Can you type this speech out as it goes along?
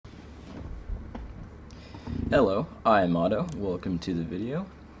Hello, I'm Otto. Welcome to the video.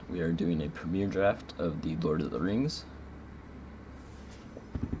 We are doing a premiere draft of the Lord of the Rings.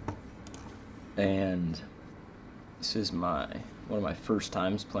 And this is one of my first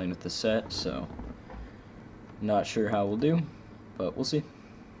times playing with the set, so not sure how we'll do, but we'll see.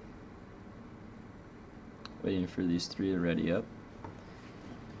 Waiting for these three to ready up.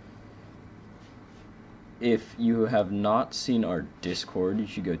 If you have not seen our Discord, you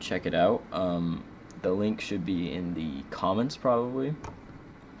should go check it out. The link should be in the comments probably.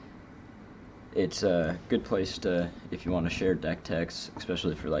 It's a good place if you want to share deck techs,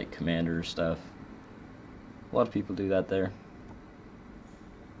 especially for like commander stuff. A lot of people do that there.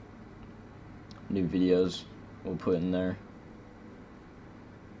 New videos we'll put in there.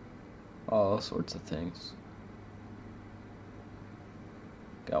 All sorts of things.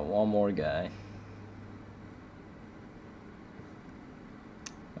 Got one more guy.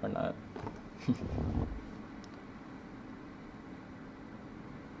 Or not.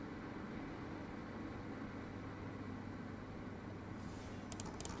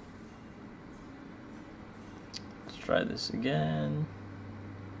 Let's try this again.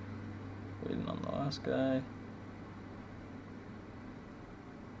 Waiting on the last guy.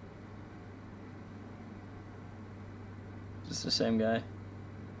 Is this the same guy?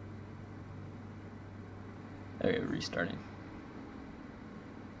 Okay, restarting.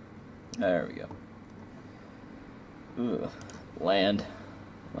 There we go. Ugh. Land.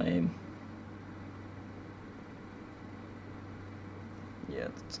 Lame. Yeah,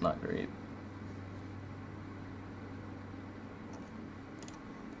 it's not great.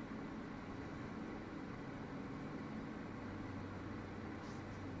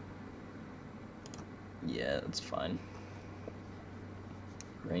 Yeah, that's fine.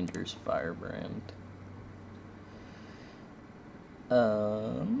 Rangers Firebrand.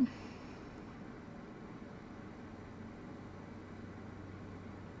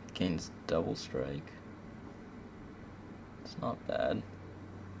 Gains double strike. It's not bad.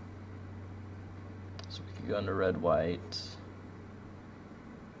 So we can go into red white.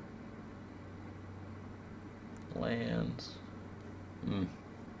 Lands.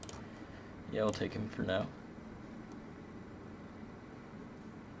 Yeah, I'll take him for now.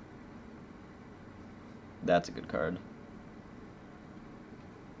 That's a good card.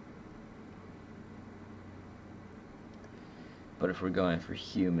 But if we're going for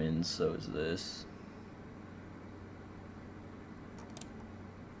humans, so is this.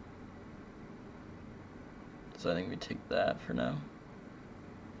 So I think we take that for now.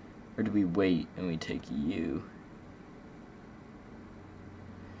 Or do we wait and we take you?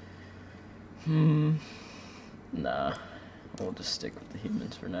 Nah. We'll just stick with the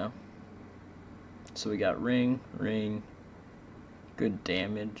humans for now. So we got ring, good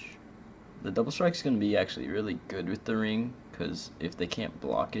damage. The double strike's gonna be actually really good with the ring, because if they can't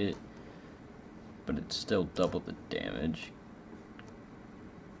block it, but it's still double the damage.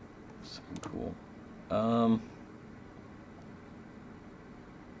 So cool.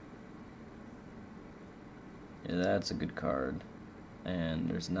 Yeah, that's a good card. And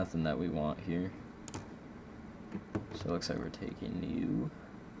there's nothing that we want here. So it looks like we're taking you.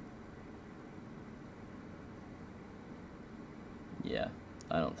 Yeah,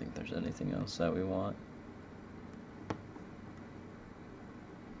 I don't think there's anything else that we want.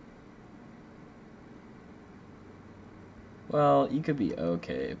 Well, you could be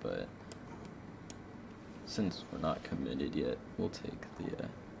okay, but since we're not committed yet, we'll take the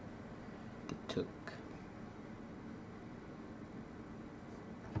took.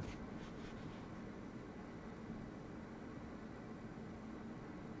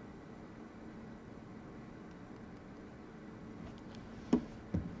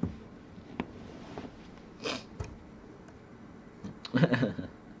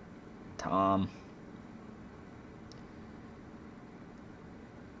 Tom.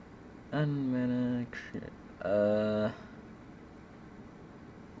 Unmana.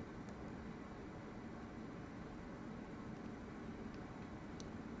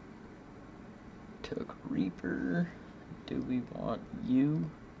 Took Reaper. Do we want you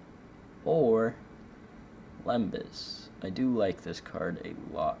or Lembas? I do like this card a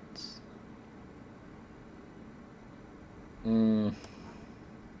lot. No,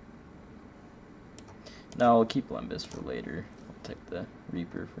 I'll keep Lembas for later. I'll take the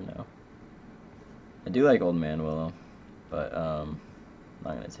Reaper for now. I do like Old Man Willow, but I'm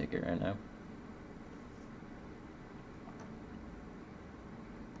not gonna take it right now.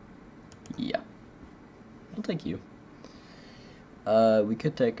 Yeah, I'll take you. We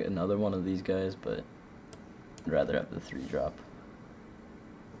could take another one of these guys, but I'd rather have the 3-drop.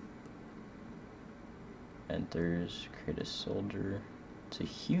 enters, create a soldier. It's a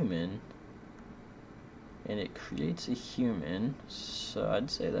human, and it creates a human, so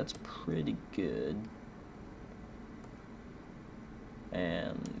I'd say that's pretty good.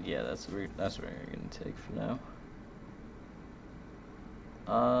 And yeah, that's what we're gonna take for now.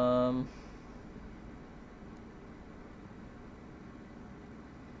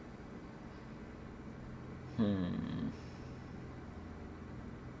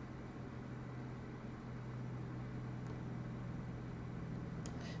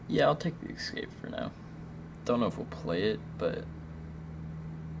 Yeah, I'll take the escape for now. Don't know if we'll play it, but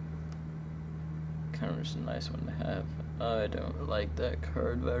kind of just a nice one to have. I don't like that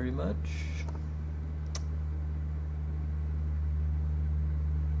card very much.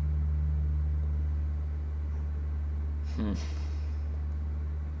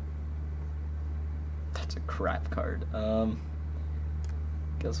 That's a crap card.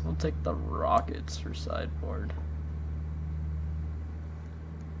 Guess we'll take the Rockets for sideboard.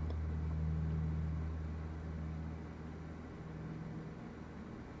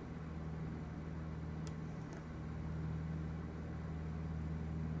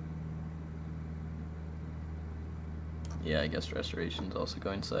 Yeah, I guess Restoration's also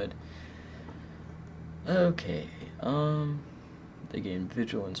going side. Okay, they gain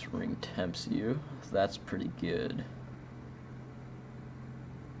Vigilance, Ring tempts you. That's pretty good.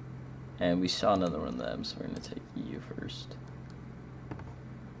 And we saw another one of them, so we're gonna take you first.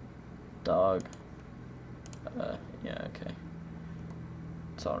 Dog. Yeah, okay.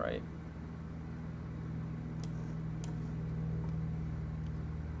 It's alright.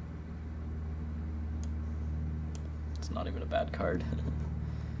 It's not even a bad card.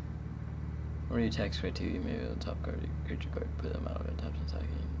 When you attack square 2, you may be the top card, creature card, put them out of it, taps attacking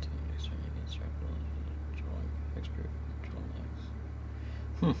to the next turn against expert, control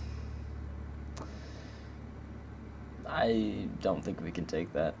X. I don't think we can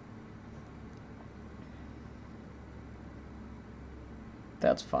take that.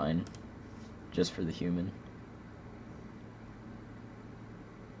 That's fine. Just for the human.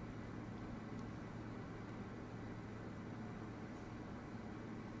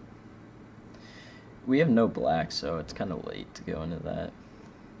 We have no black, so it's kind of late to go into that.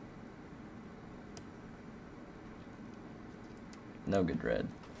 No good red.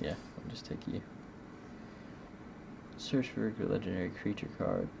 Yeah, I'll just take you. Search for a legendary creature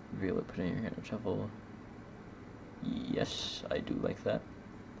card. Reveal it, put it in your hand or shuffle. Yes, I do like that.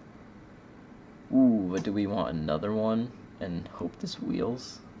 Ooh, but do we want another one and hope this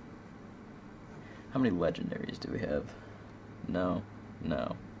wheels? How many legendaries do we have? No,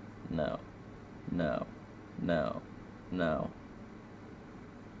 no, no, no, no, no.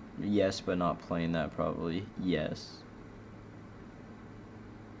 Yes, but not playing that probably. Yes.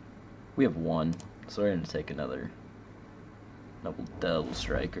 We have one, so we're going to take another. Noble Devil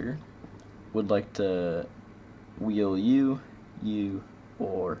Striker. Would like to wheel you,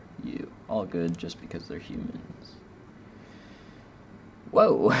 or you. All good just because they're humans.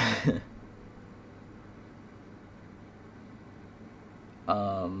 Whoa!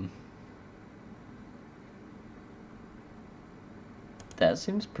 That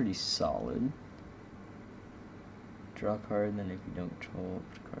seems pretty solid. Draw a card, then if you don't control,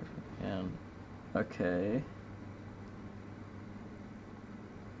 put a card from your hand. Okay.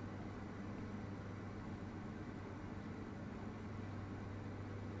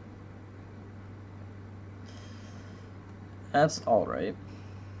 That's alright.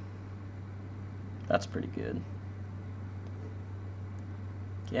 That's pretty good.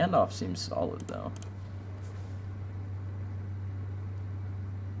 Gandalf seems solid, though.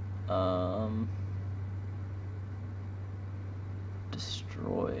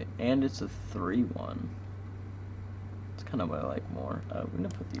 Destroy. And it's a 3/1. It's kind of what I like more. We're gonna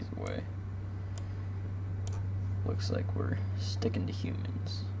put these away. Looks like we're sticking to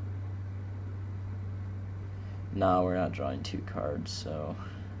humans. No, we're not drawing 2 cards, so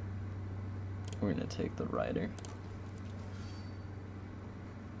we're gonna take the Rider.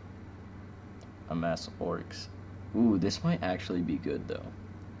 Amass Orcs. Ooh, this might actually be good, though.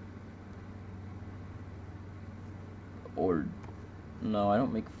 Or, no, I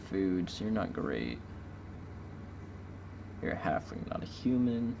don't make food, so you're not great. You're a halfling, not a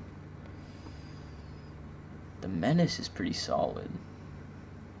human. The Menace is pretty solid.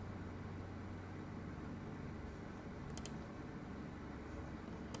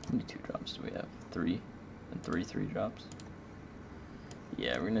 How many 2 drops do we have? 3? And 3 3-drops?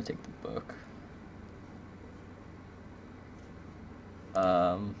 Yeah, we're gonna take the book.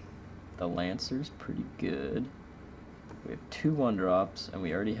 The Lancer's pretty good. We have 2 1-drops, and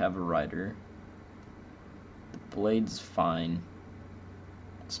we already have a Rider. The blade's fine.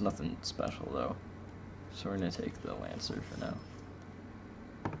 It's nothing special though. So we're gonna take the Lancer for now.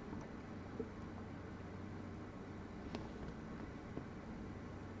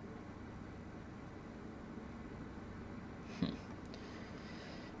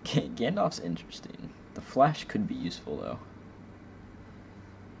 Gandalf's interesting. The Flash could be useful though.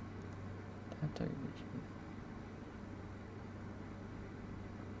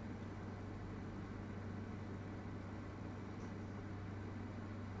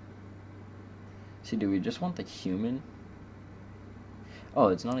 See, do we just want the human? Oh,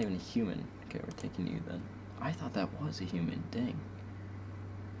 it's not even a human. Okay, we're taking you then. I thought that was a human. Dang.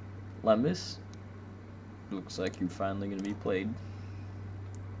 Lembas, looks like you're finally gonna be played.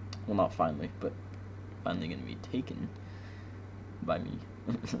 Well, not finally, but finally gonna be taken by me.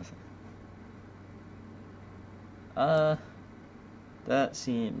 That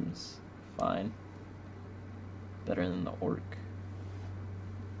seems fine. Better than the orc.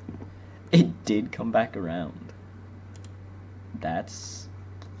 It did come back around. That's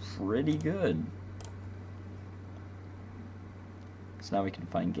pretty good. So now we can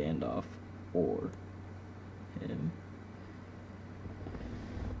find Gandalf or him.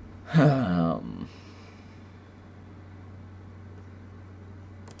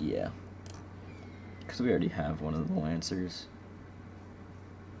 Yeah. Because we already have one of the Lancers.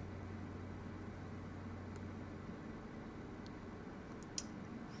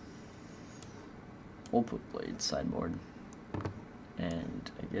 We'll put Blade sideboard.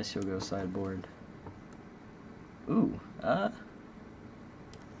 And I guess you'll go sideboard. Ooh,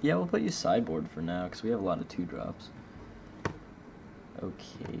 yeah, we'll put you sideboard for now, because we have a lot of 2-drops.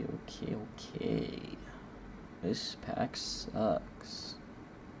 Okay. This pack sucks.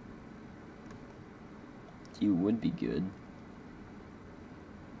 You would be good.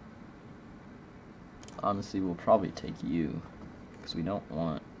 Honestly, we'll probably take you, because we don't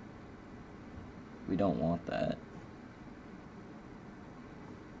want that.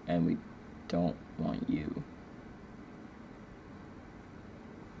 And we don't want you.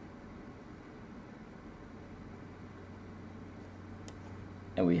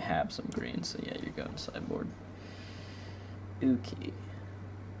 And we have some green, so yeah, you're going sideboard. Okay.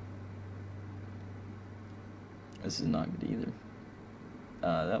 This is not good either.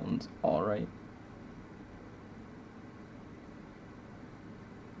 That one's alright.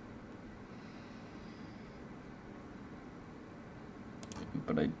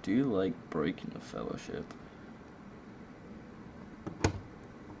 But I do like Breaking the Fellowship.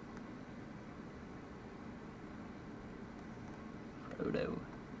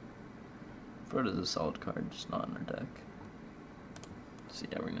 Frodo's a solid card, just not in our deck. So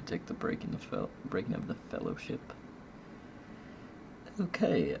yeah, we're gonna take the Breaking of the Fellowship.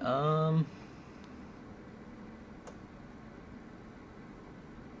 Okay, if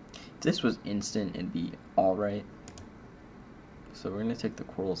this was instant, it'd be alright. So we're gonna take the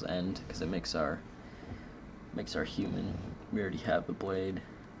Quarrel's End because it makes our human. We already have the blade.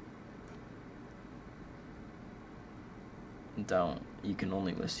 You can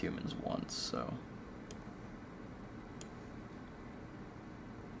only list humans once, so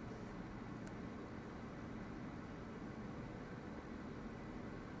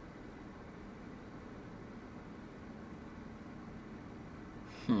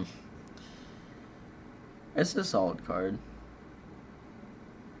it's a solid card.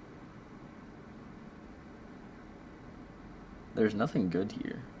 There's nothing good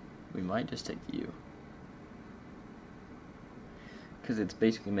here. We might just take you. Because it's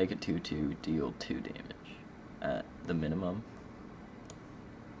basically make a 2/2, deal 2 damage at the minimum.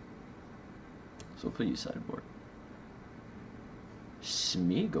 So we'll put you sideboard.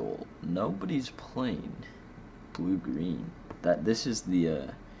 Smeagol. Nobody's playing blue-green. This is the,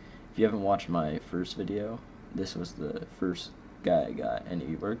 if you haven't watched my first video, this was the first guy I got, and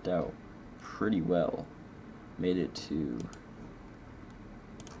he worked out pretty well. Made it to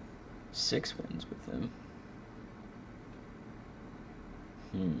 6 wins with him.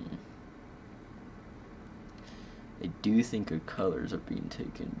 I do think our colors are being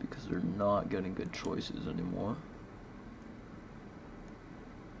taken because they're not getting good choices anymore.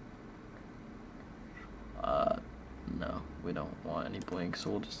 No, we don't want any blanks,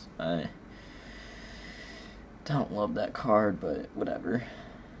 so we'll just, I don't love that card, but whatever.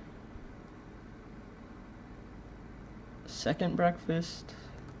 Second breakfast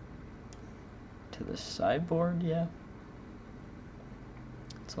to the sideboard, yeah.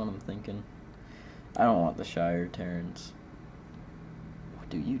 That's what I'm thinking. I don't want the Shire Terrans. What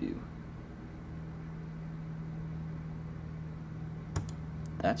do you do?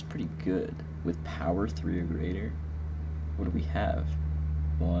 That's pretty good. with power 3 or greater. What do we have?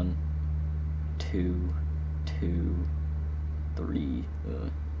 1, 2, 2, 3.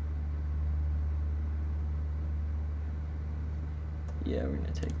 Yeah, we're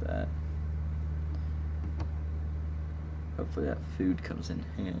gonna take that. Hopefully that food comes in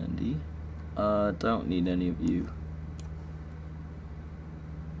handy. Don't need any of you.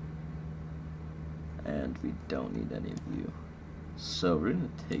 And we don't need any of you. So we're gonna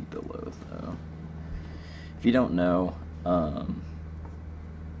take the loath though. If you don't know,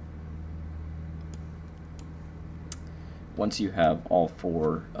 once you have all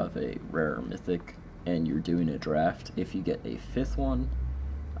 4 of a rare or mythic and you're doing a draft, if you get a 5th one,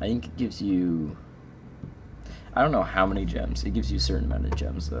 I think it gives you, I don't know how many gems. It gives you a certain amount of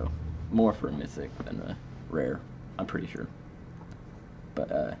gems though. More for a mythic than a rare, I'm pretty sure.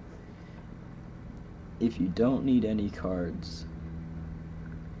 But if you don't need any cards,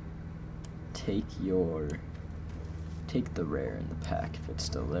 take the rare in the pack if it's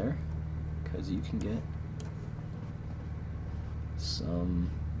still there, because you can get some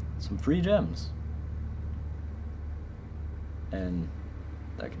free gems, and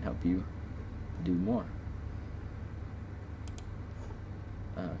that can help you do more.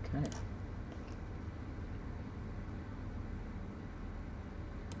 Okay.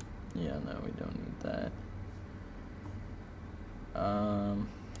 Yeah, no, we don't need that.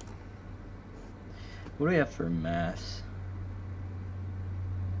 What do we have for mass?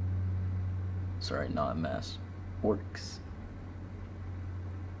 Sorry, not mass. Orcs.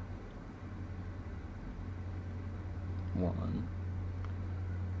 1,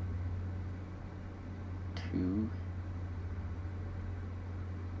 2.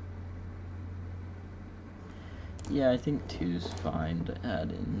 Yeah, I think 2's fine to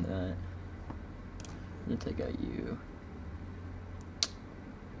add in that. I'm gonna take out you.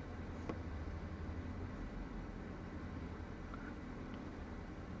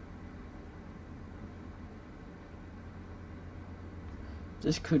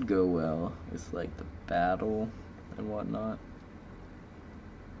 This could go well with like the battle and whatnot.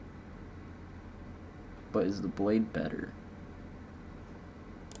 But is the blade better?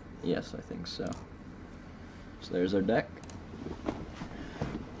 Yes, I think so. So there's our deck.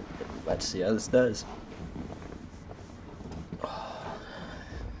 Let's see how this does.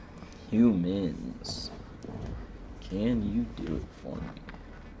 Humans. Can you do it for me?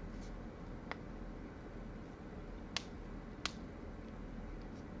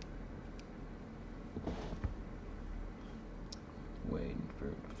 Waiting for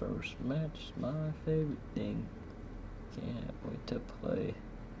the first match, my favorite thing. Can't wait to play.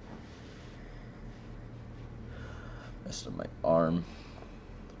 Messed up my arm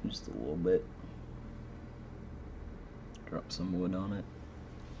just a little bit. Drop some wood on it.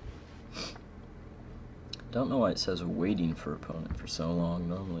 Don't know why it says waiting for opponent for so long.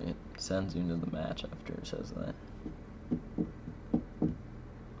 Normally it sends you into the match after it says that.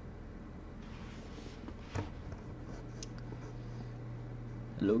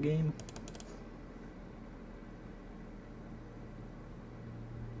 Hello, game.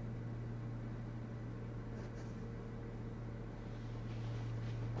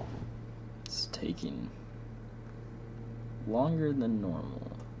 It's taking longer than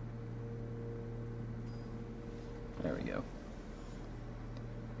normal. There we go.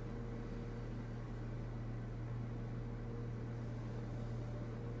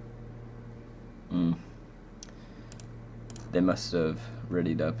 They must have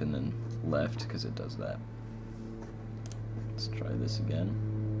readied up and then left because it does that. Let's try this again.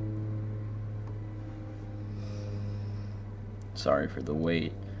 Sorry for the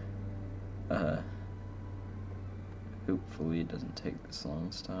wait. Hopefully it doesn't take this long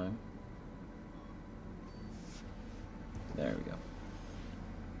this time. There we go.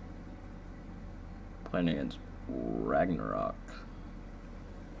 Playing against Ragnarok.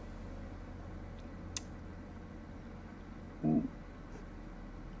 Ooh.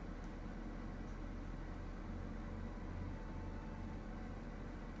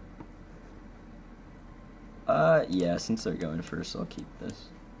 Yeah, since they're going first, I'll keep this.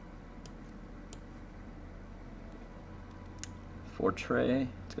 Fortray,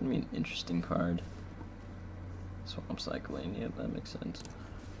 it's gonna be an interesting card. Swamp Cycling, yep, that makes sense.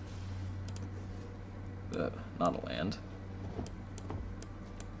 Not a land.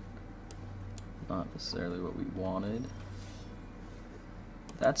 Not necessarily what we wanted.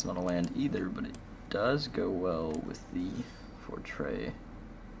 That's not a land either, but it does go well with the Fortray.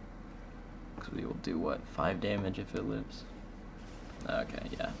 Because we will do what? 5 damage if it lives? Okay,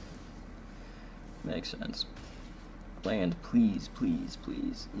 yeah. Makes sense. Land, please, please,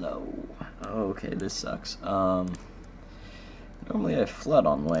 please. No. Okay, this sucks. Normally I flood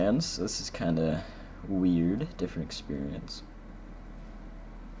on lands, so this is kind of weird. Different experience.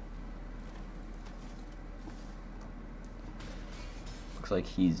 Looks like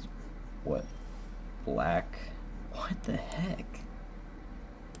he's, what, black? What the heck?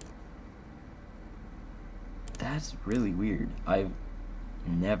 That's really weird. I've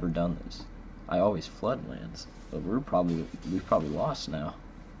never done this. I always flood lands, but we've probably lost now.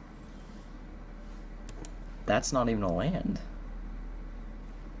 That's not even a land.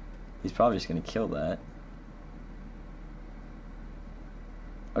 He's probably just gonna kill that.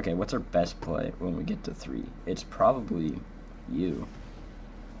 Okay, what's our best play when we get to 3? It's probably you.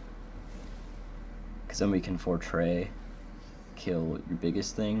 Because then we can Fortray, kill your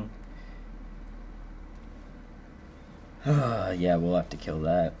biggest thing. Yeah, we'll have to kill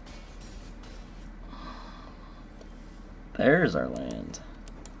that. There's our land.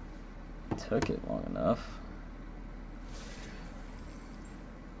 Took it long enough.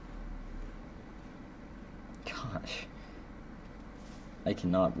 Gosh. I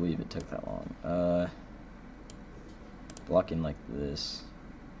cannot believe it took that long. Blocking like this.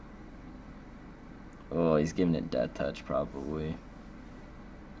 Oh, he's giving it Death Touch, probably.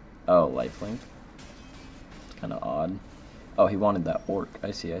 Oh, lifelink. It's kind of odd. Oh, he wanted that orc.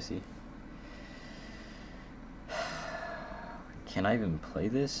 I see, I see. Can I even play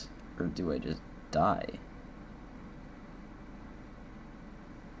this? Or do I just die?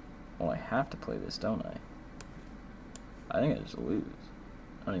 Well, I have to play this, don't I? I think I just lose.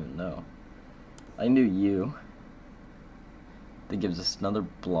 I don't even know. I knew you. That gives us another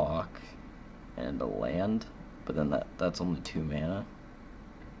block and a land, but then that's only 2 mana.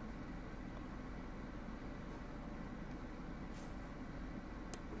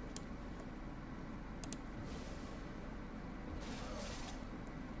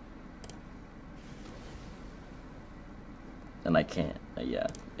 And I can't, yeah,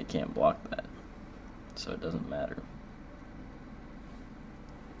 I can't block that, so it doesn't matter.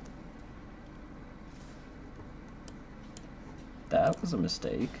 That was a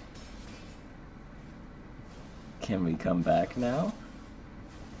mistake. Can we come back now?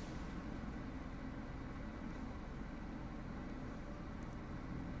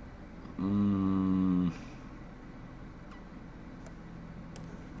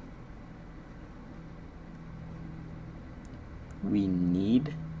 We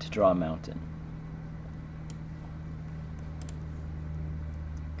need to draw a mountain.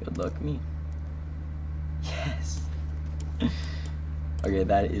 Good luck, me. Yes. Okay,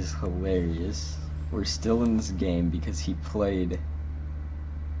 that is hilarious. We're still in this game because he played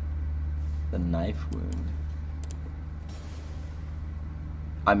the Knife Wound.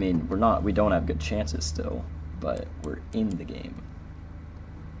 I mean, we don't have good chances still, but we're in the game.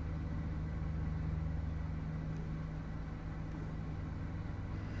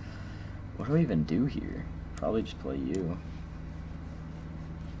 What do I even do here? Probably just play you.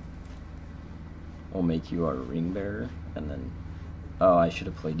 We'll make you our ring bearer, and then... Oh, I should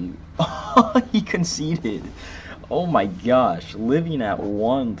have played you. He conceded. Oh my gosh. Living at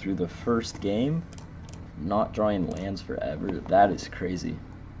 1 through the first game. Not drawing lands forever. That is crazy.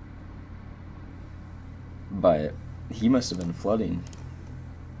 But he must have been flooding.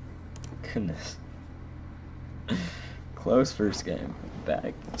 Goodness. Close first game.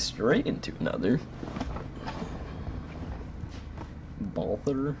 Back straight into another.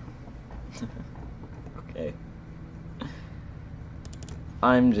 Balther. Okay.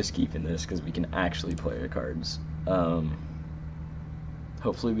 I'm just keeping this because we can actually play our cards.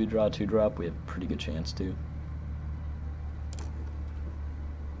 Hopefully we draw a 2-drop. We have a pretty good chance to.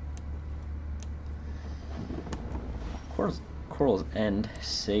 Coral's End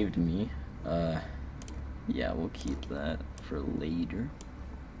saved me. Yeah, we'll keep that for later.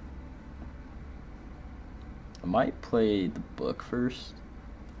 I might play the book first,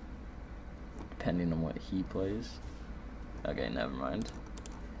 depending on what he plays. Okay, never mind.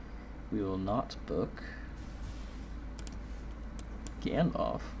 We will not book.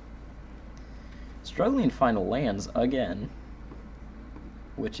 Gandalf. Struggling to find lands again,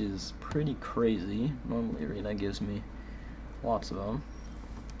 which is pretty crazy. Normally Arena gives me lots of them.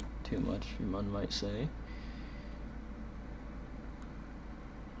 Too much, one might say.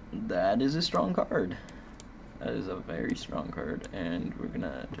 That is a strong card. That is a very strong card, and we're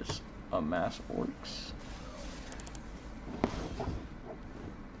gonna just amass orcs.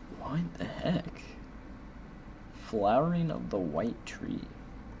 What the heck? Flowering of the White Tree.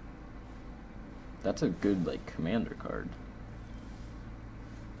 That's a good, like, commander card.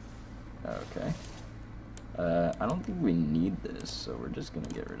 Okay. I don't think we need this, so we're just gonna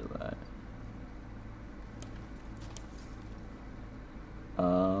get rid of that.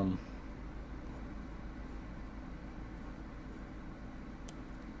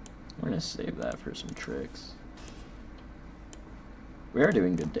 We're gonna save that for some tricks. We are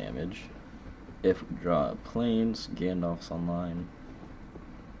doing good damage. If we draw planes, Gandalf's online.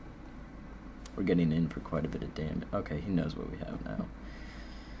 We're getting in for quite a bit of damage. Okay, he knows what we have now.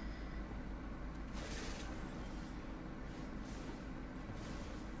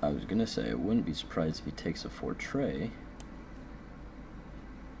 I was gonna say, I wouldn't be surprised if he takes a Fortray.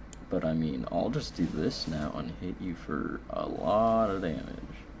 But I mean, I'll just do this now and hit you for a lot of damage.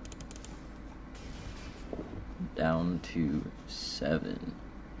 Down to 7.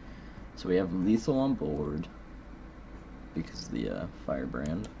 So we have lethal on board because of the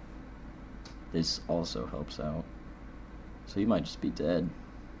Firebrand. This also helps out. So he might just be dead.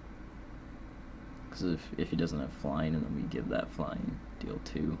 Because if he doesn't have flying and then we give that flying, deal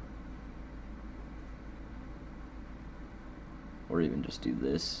 2. Or even just do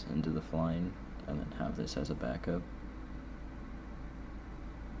this and do the flying and then have this as a backup.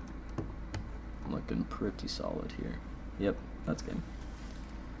 I'm looking pretty solid here. Yep, that's good.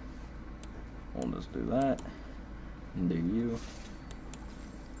 We'll just do that. And do you.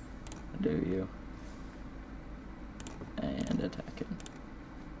 Do you. And attack it.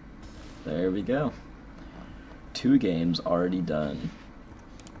 There we go. 2 games already done.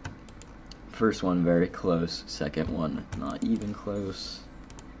 First one very close, second one not even close.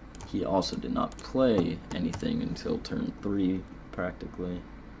 He also did not play anything until turn 3, practically.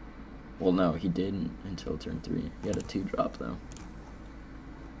 Well, no, he didn't until turn 3. He had a 2-drop though.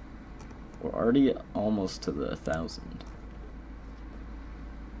 We're already almost to the 1,000.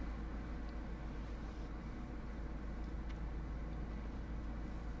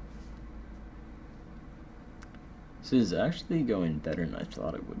 This is actually going better than I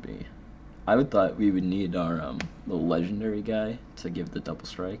thought it would be. I would thought we would need our the legendary guy to give the double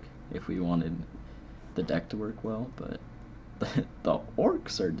strike if we wanted the deck to work well, but the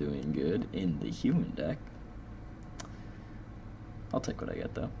orcs are doing good in the human deck. I'll take what I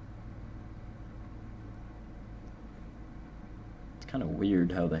get though. It's kind of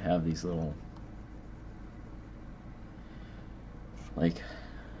weird how they have these little like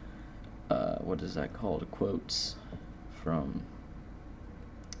what is that called? Quotes from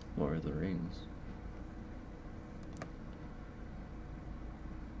Lord of the Rings.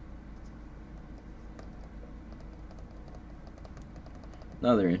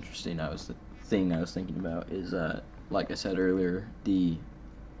 Another interesting thing I was thinking about is like I said earlier, the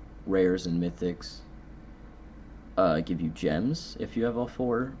rares and mythics give you gems if you have all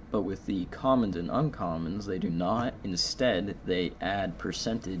 4, but with the commons and uncommons they do not. Instead, they add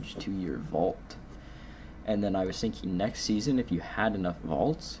percentage to your vault. And then I was thinking next season, if you had enough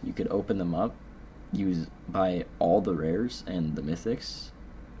vaults, you could open them up, buy all the rares and the mythics.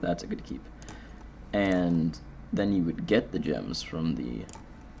 That's a good keep. And then you would get the gems from the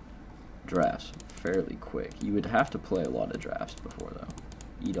drafts fairly quick. You would have to play a lot of drafts before though.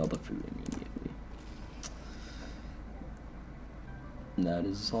 Eat all the food immediately. And that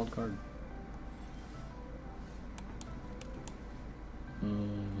is a solid card.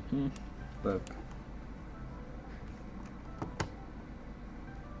 Look.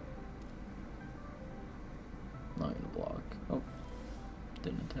 Not gonna block. Oh,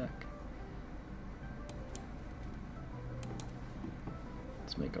 didn't attack.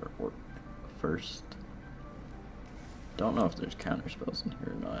 Let's make our orc first. Don't know if there's counter spells in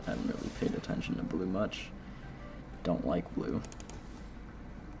here or not. I haven't really paid attention to blue much. Don't like blue.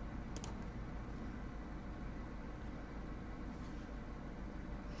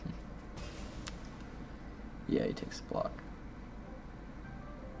 Yeah, he takes the block.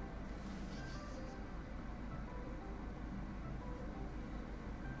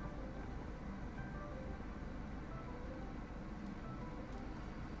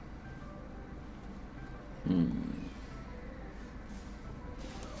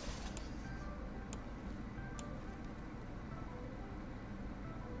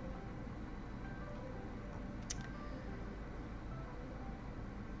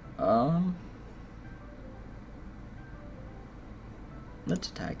 Let's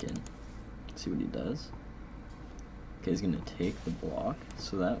attack in. See what he does. Okay, he's gonna take the block,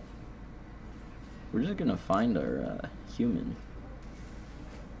 so that we're just gonna find our human.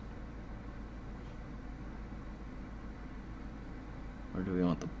 Or do we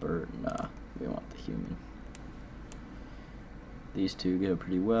want the bird? Nah, we want the human. These two go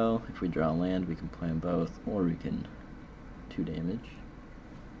pretty well. If we draw land, we can play them both, or we can 2 damage.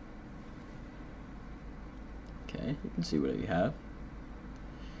 Okay, you can see what you have.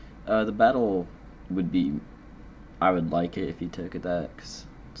 The battle would be... I would like it if you took it that, because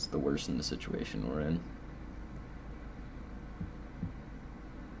it's the worst in the situation we're in.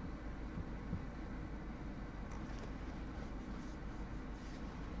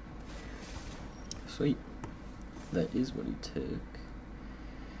 Sweet. That is what he took.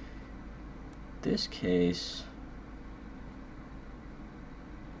 This case...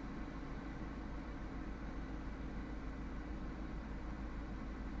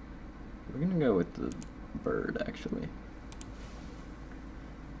 we're gonna go with the bird, actually.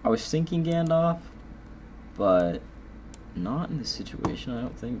 I was thinking Gandalf, but not in this situation, I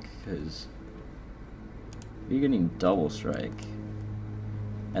don't think, because you're getting double strike,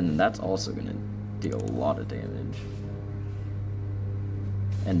 and then that's also gonna deal a lot of damage.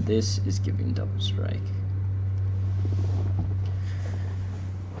 And this is giving double strike.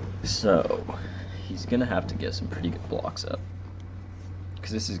 So, he's gonna have to get some pretty good blocks up.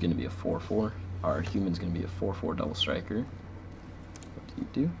 Because this is gonna be a 4-4. Our human's gonna be a 4-4 double striker. What do you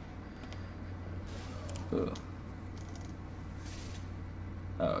do? Ugh.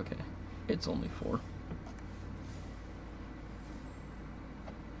 Oh, okay. It's only 4.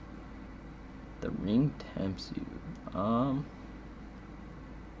 The ring tempts you.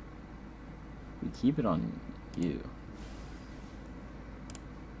 We keep it on you.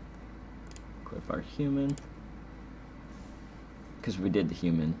 Equip our human. Because we did the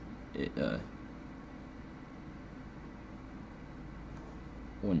human, it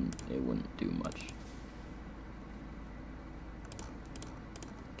wouldn't do much.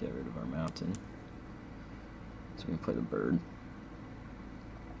 Get rid of our mountain. So we can play the bird.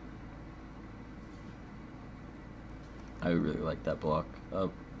 I really like that block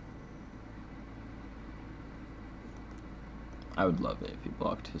up. I would love it if he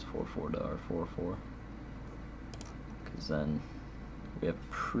blocked his 4-4 to our 4-4. Because then we have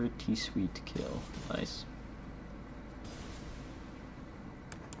a pretty sweet kill. Nice.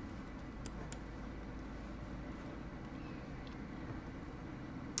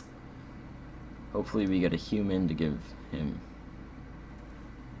 Hopefully we get a human to give him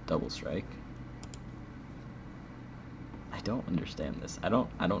double strike. I don't understand this. I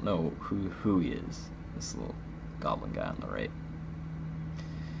don't know who he is. This little goblin guy on the right.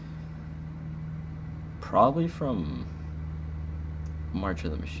 Probably from March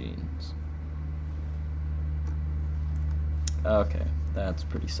of the Machines. Okay, that's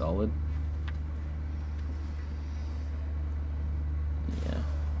pretty solid. Yeah.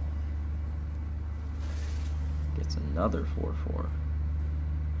 Gets another 4-4.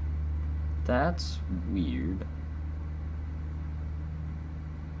 That's weird.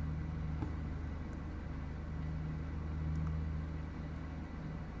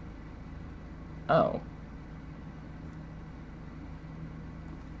 Oh.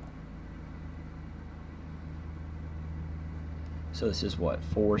 So this is what,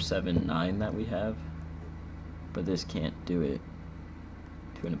 4, 7, 9 that we have? But this can't do it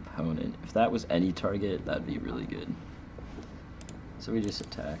to an opponent. If that was any target, that'd be really good. So we just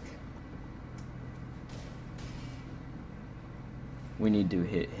attack. We need to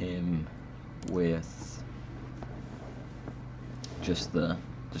hit him with just the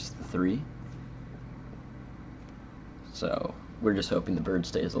 3. So we're just hoping the bird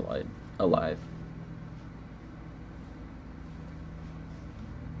stays alive.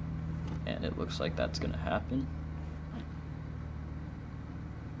 And it looks like that's gonna happen.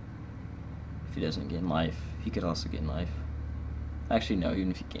 If he doesn't gain life, he could also gain life. Actually, no, even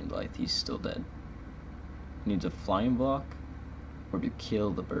if he gained life, he's still dead. He needs a flying block or to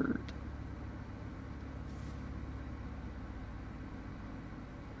kill the bird.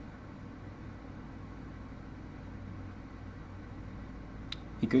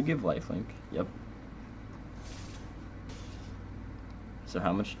 He could give lifelink, yep. So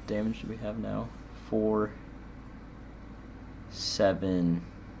how much damage do we have now? 4, 7,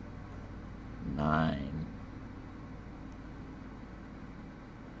 9.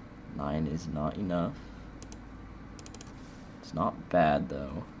 9 is not enough. It's not bad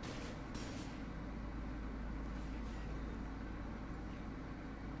though.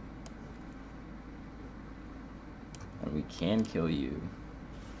 And we can kill you.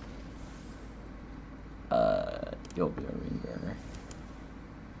 You'll be our ring burner.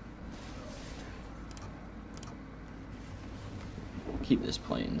 Keep this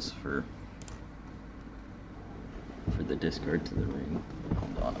plains for the discard to the ring.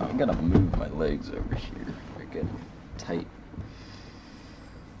 Hold on, I gotta move my legs over here. They're getting tight.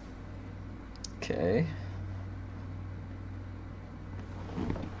 Okay.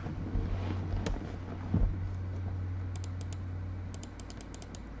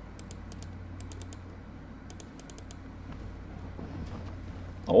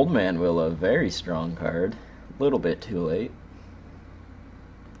 Old Man Willow, very strong card. A little bit too late.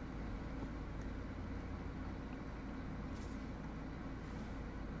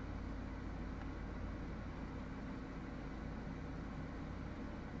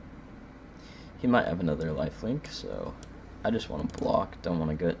 He might have another lifelink, so I just want to block, don't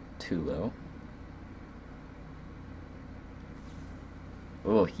want to get too low.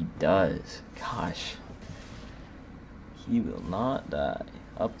 Oh, he does. Gosh. He will not die.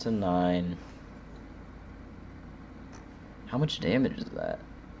 Up to 9. How much damage is that?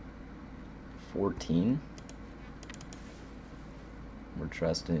 14? We're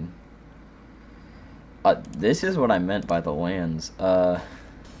trusting. This is what I meant by the lands. Yeah,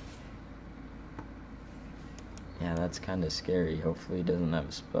 that's kind of scary. Hopefully he doesn't have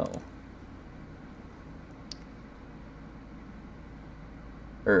a spell.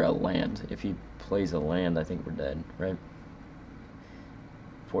 Or a land. If he plays a land, I think we're dead, right?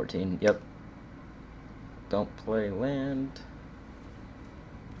 14, yep. Don't play land.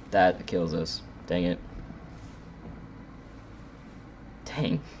 That kills us. Dang it.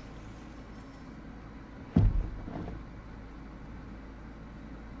 Dang.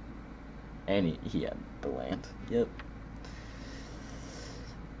 And he had the land. Yep.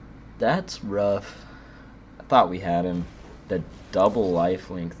 That's rough. I thought we had him. The double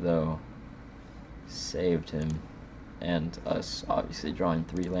lifelink, though, saved him. And us, obviously, drawing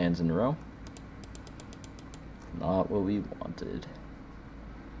 3 lands in a row. Not what we wanted.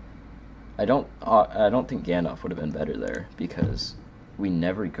 I don't think Gandalf would have been better there, because we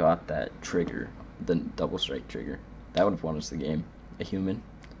never got that trigger, the double strike trigger. That would have won us the game. A human.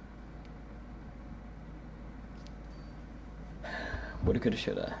 Woulda, coulda,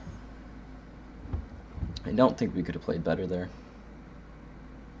 shoulda. I don't think we could have played better there.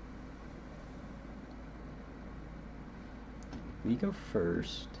 We go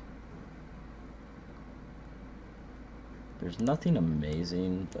first. There's nothing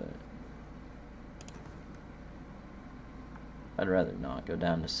amazing, but I'd rather not go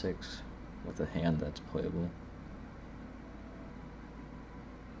down to 6 with a hand that's playable.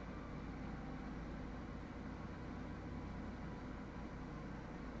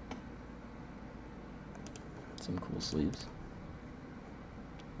 Some cool sleeves.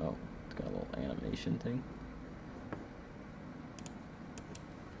 Oh, it's got a little animation thing.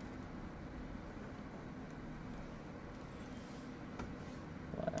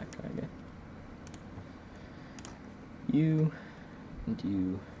 Black, okay. You and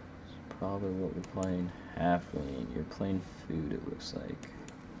you is probably what we're playing. Halfling. You're playing food, it looks like.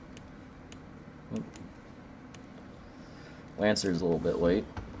 Oh. Lancer's a little bit late.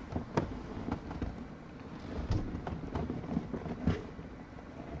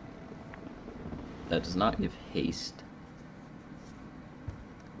 That does not give haste.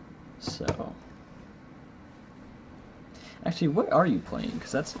 So. Actually, what are you playing?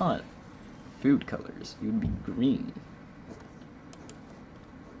 Because that's not food colors. You'd be green.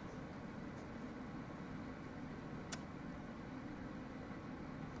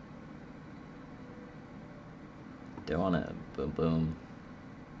 Don't want to boom boom.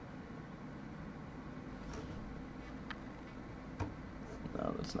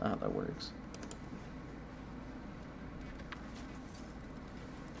 No, that's not how that works.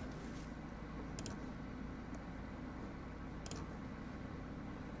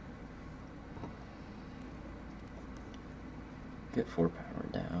 Get 4 power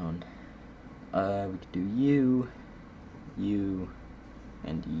down. We could do you,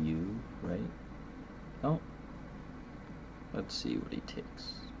 and you, right? Oh. Let's see what he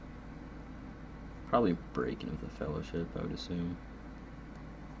takes. Probably Breaking of the Fellowship, I would assume.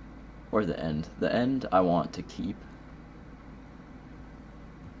 Or the End. The End I want to keep.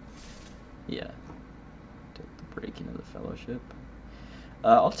 Yeah. Take the Breaking of the Fellowship.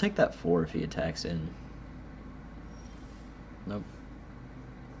 I'll take that 4 if he attacks in. Nope.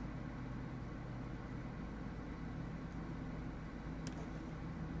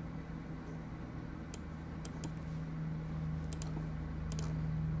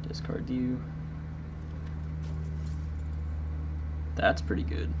 Discard you. That's pretty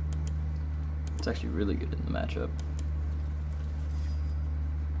good. It's actually really good in the matchup.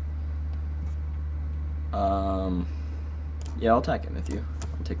 Yeah, I'll attack in with you.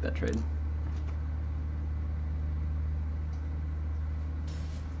 I'll take that trade.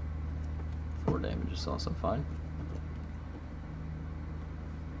 Damage is also fine.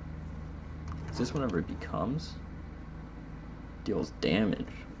 Is this whenever it becomes? Deals damage.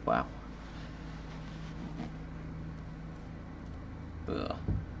 Wow. Ugh.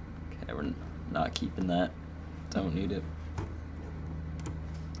 Okay, we're not keeping that. Don't need it.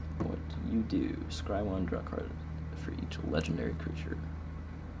 What do you do? Scry 1, draw a card for each legendary creature.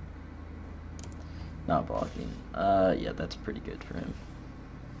 Not blocking. Yeah, that's pretty good for him.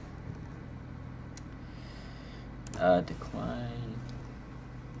 Decline.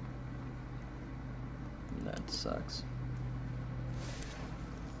 That sucks.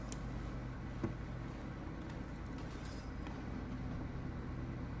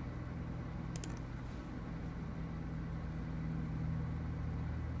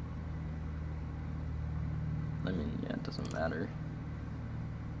 I mean, yeah, it doesn't matter.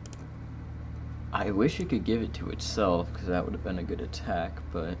 I wish it could give it to itself, because that would have been a good attack,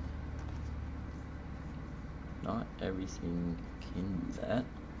 but not everything can do that.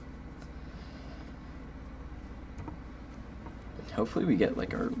 Hopefully we get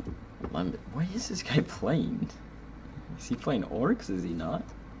like our limit. What is this guy playing? Is he playing orcs? Is he not?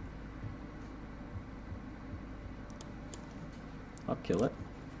 I'll kill it.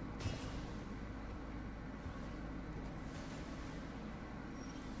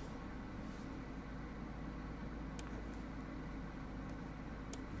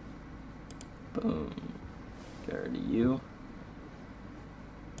 Boom. Get rid of you.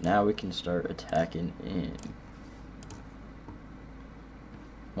 Now we can start attacking in.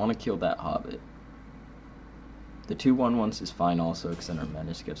 Want to kill that hobbit. The 2/1/1s is fine also, because then our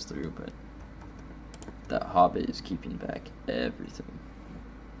menace gets through, but that hobbit is keeping back everything.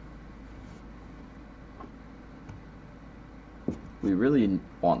 We really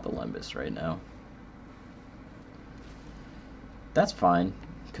want the Lembas right now. That's fine,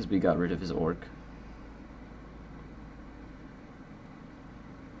 because we got rid of his orc.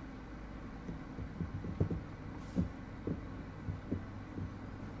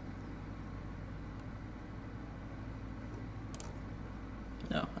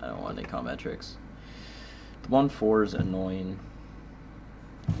 No, I don't want any combat tricks. The 1/4 is annoying.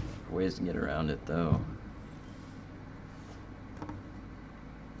 Ways to get around it though.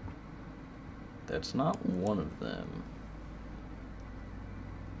 That's not one of them.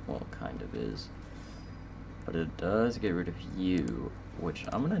 Well, it kind of is. But it does get rid of you, which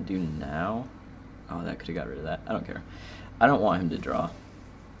I'm gonna do now. Oh, that could have got rid of that. I don't care. I don't want him to draw.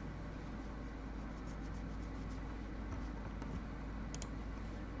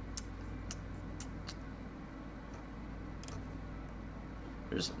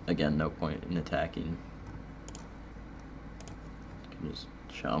 There's, again, no point in attacking. You can just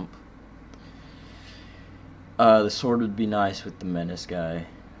jump. The sword would be nice with the menace guy.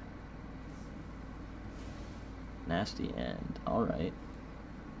 Nasty end. Alright.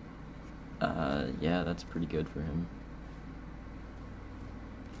 Yeah, that's pretty good for him.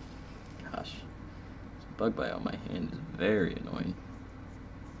 Gosh. This bug bite on my hand is very annoying.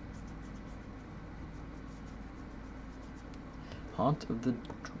 Haunt of the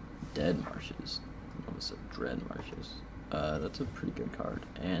Dead Marshes. I almost said Dread Marshes. That's a pretty good card.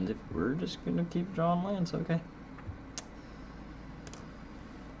 And if we're just gonna keep drawing lands, okay.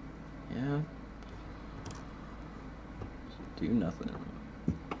 Yeah. Just do nothing.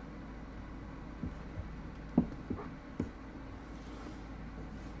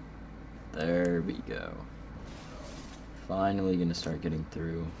 There we go. Finally gonna start getting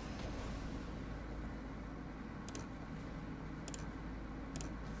through.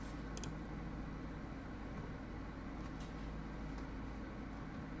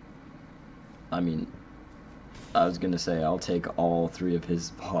 I mean, I was gonna say I'll take all 3 of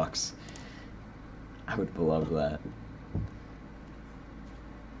his blocks. I would love that.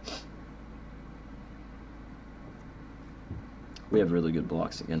 We have really good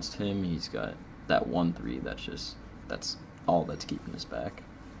blocks against him. He's got that 1/3 that's all that's keeping us back.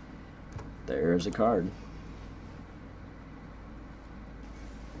 There's a card.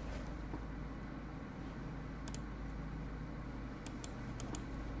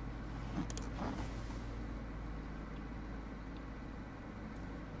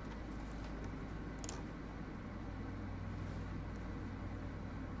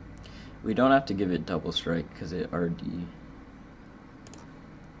 We don't have to give it double strike because it already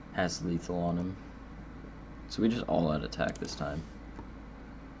has lethal on him. So we just all out attack this time.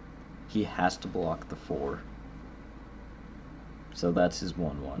 He has to block the 4. So that's his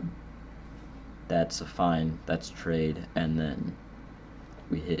 1/1. That's a fine, that's trade, and then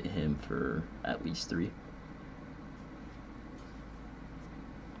we hit him for at least 3.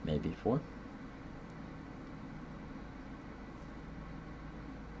 Maybe 4.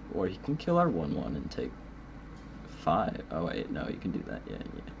 Or he can kill our 1/1 and take 5. Oh wait, no, you can do that. Yeah.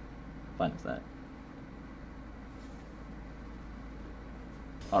 Fine with that.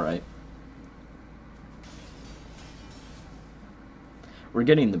 Alright. We're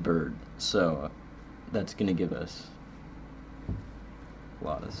getting the bird, so that's gonna give us a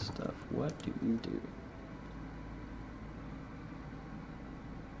lot of stuff. What do you do?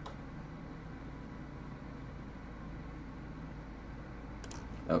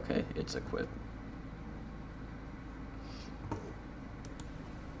 Okay, it's equipped.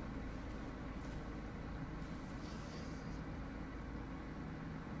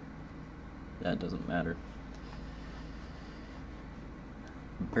 That doesn't matter.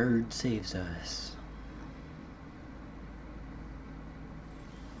 Bird saves us.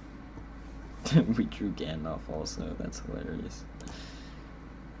 We drew Gandalf also, that's hilarious.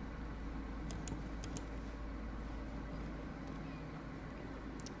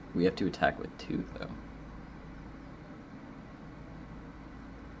 We have to attack with 2 though.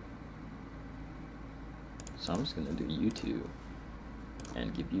 So I'm just gonna do you 2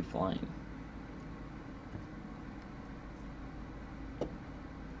 and give you flying.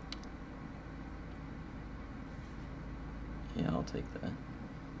 Yeah, I'll take that.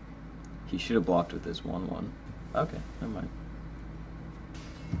 He should have blocked with his 1/1. Okay, never mind.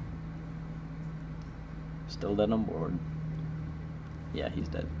 Still dead on board. Yeah, he's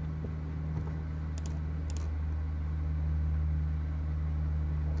dead.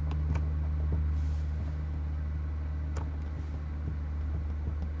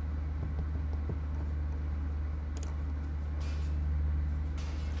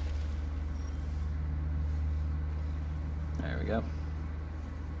 There we go.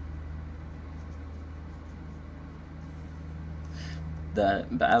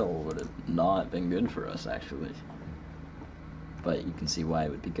 That battle would have not been good for us, actually. But you can see why it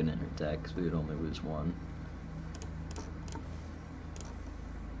would be good in her deck, because we would only lose 1.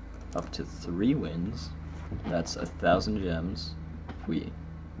 Up to 3 wins. That's 1,000 gems if we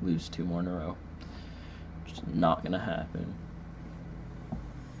lose 2 more in a row. Which is not going to happen.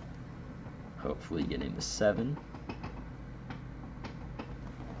 Hopefully getting to 7.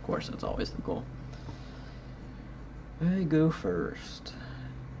 Of course, that's always the goal. I go first.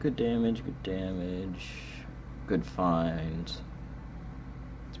 Good damage, good find.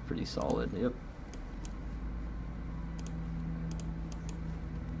 It's pretty solid, yep.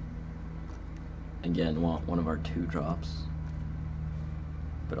 Again, want one of our 2 drops,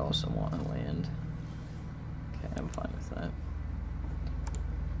 but also want a land. Okay, I'm fine with that.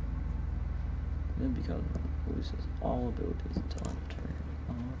 Then becomes loses all abilities until end of turn.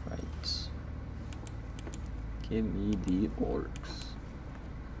 Alright. Give me the orcs.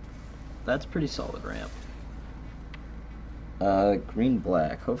 That's pretty solid ramp. Green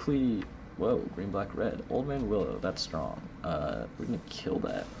black. Hopefully, whoa, green black red. Old Man Willow. That's strong. We're gonna kill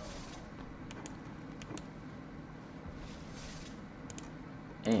that.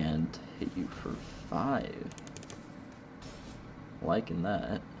 And hit you for 5. Liking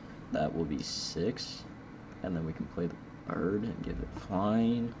that. That will be 6. And then we can play the bird and give it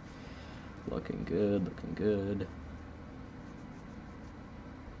flying. Looking good, looking good.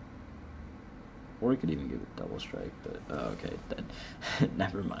 Or we could even give it double strike, but okay, then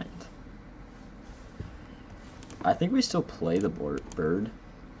never mind. I think we still play the bird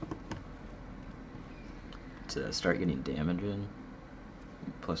to start getting damage in.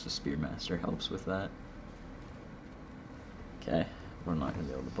 Plus the Spearmaster helps with that. Okay, we're not gonna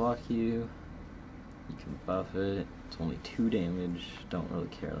be able to block you. You can buff it. It's only 2 damage. Don't really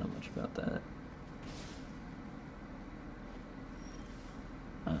care that much about that.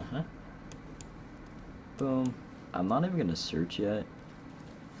 Uh-huh. Boom. I'm not even gonna search yet.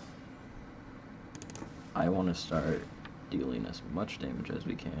 I want to start dealing as much damage as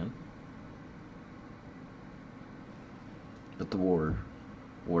we can. But the war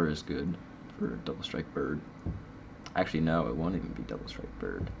is good for double strike bird. Actually, no, it won't even be double strike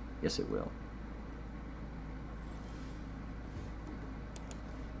bird. Yes, it will.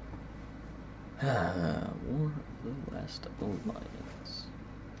 War of the Last Alliance.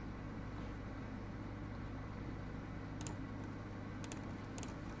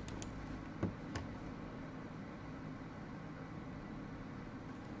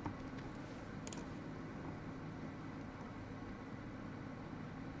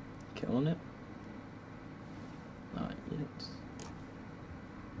 Killing it? Not yet.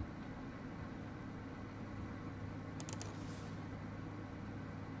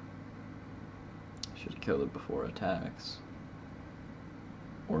 Should kill it before attacks.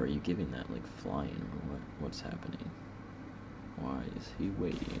 Or are you giving that like flying or what? What's happening? Why is he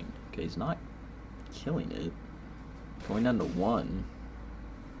waiting? Okay, he's not killing it. Going down to 1.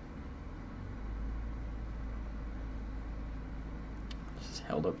 Just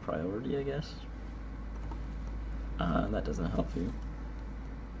held up priority, I guess. That doesn't help you.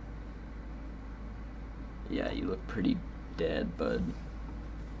 Yeah, you look pretty dead, bud.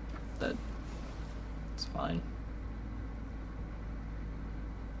 That's fine.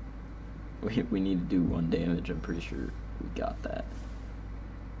 We need to do 1 damage. I'm pretty sure we got that.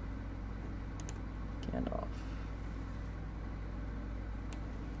 Gandalf.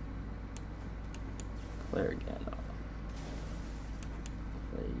 Player Gandalf.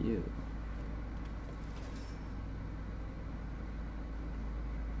 Play you.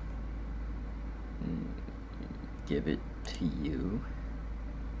 Give it to you.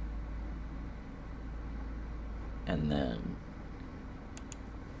 And then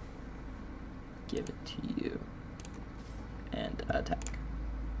give it to you. And attack.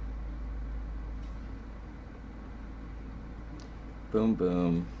 Boom,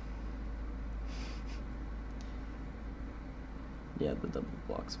 boom. Yeah, the double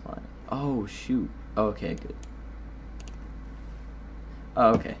block's fine. Oh, shoot. Okay, good.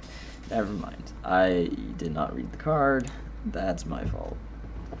 Oh, okay. Never mind. I did not read the card. That's my fault.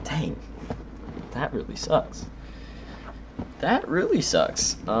 Dang. That really sucks. That really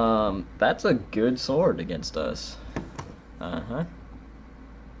sucks. That's a good sword against us. Uh-huh.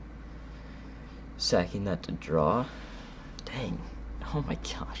 Sacking that to draw. Dang. Oh my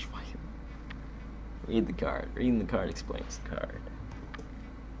gosh. Why? Read the card. Reading the card explains the card.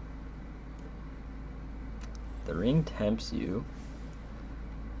 The ring tempts you.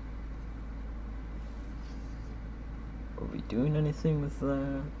 Are we doing anything with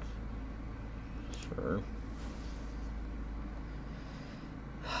that? Sure.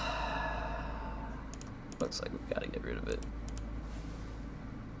 Looks like we've got to get rid of it.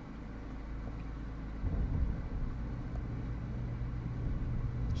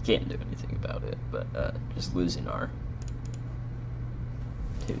 You can't do anything about it, but just losing our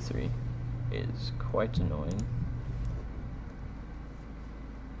 2-3 is quite annoying.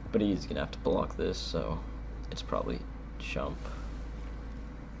 But he's gonna have to block this, so it's probably chump.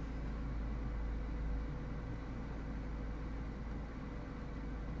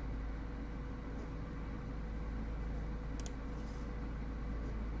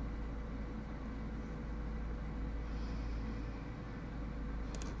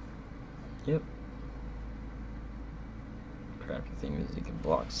 Yep. Crappy thing is you can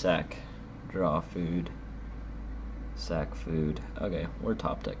block sack, draw food, sack food. Okay, we're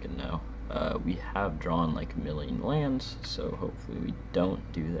top decking now. We have drawn like 1 million lands, so hopefully we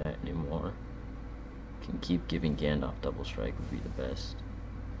don't do that anymore. Can keep giving Gandalf double strike would be the best.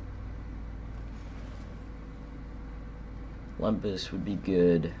 Olympus would be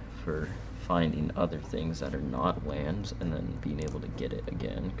good for finding other things that are not lands and then being able to get it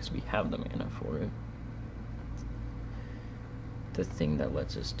again because we have the mana for it. The thing that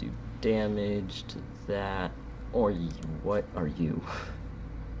lets us do damage to that, or you, what are you?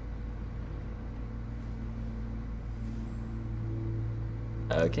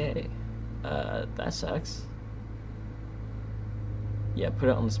 Okay, that sucks. Yeah, put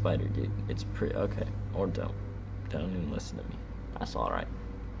it on the spider, dude. It's pretty okay. Or don't even listen to me. That's all right.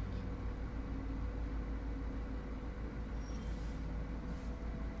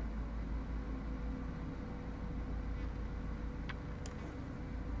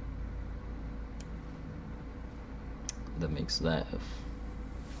 That makes that a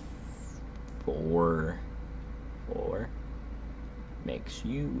 4. Makes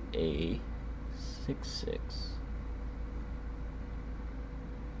you a 6/6.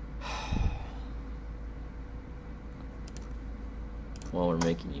 Well, we're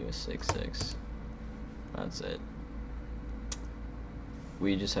making you a 6/6. That's it.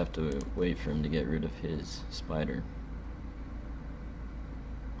 We just have to wait for him to get rid of his spider.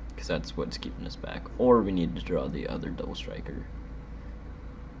 Because that's what's keeping us back. Or we need to draw the other double striker.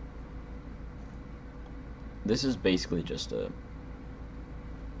 This is basically just a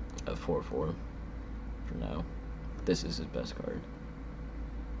 4/4 for now. This is his best card.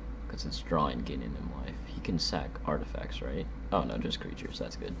 Because it's drawing, gaining him life. He can sack artifacts, right? Oh no, just creatures.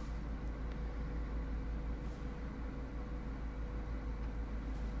 That's good.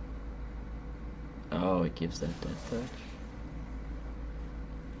 Oh, it gives that death touch.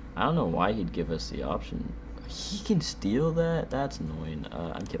 I don't know why he'd give us the option. He can steal that? That's annoying.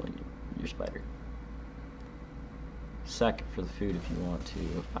 I'm killing you. Your spider. Sack it for the food if you want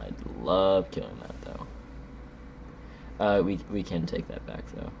to. I'd love killing that though. We can take that back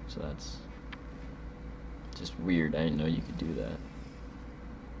though, so that's just weird. I didn't know you could do that.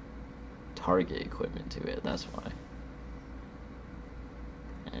 Target equipment to it, that's why.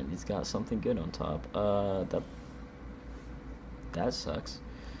 And he's got something good on top. That sucks.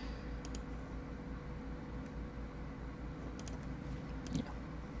 Yeah.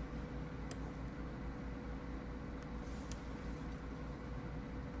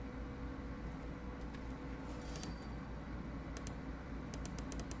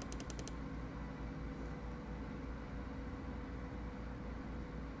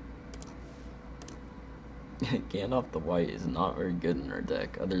 Gandalf the White is not very good in our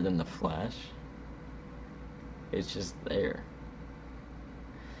deck, other than the Flash. It's just there.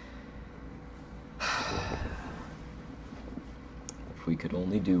 If we could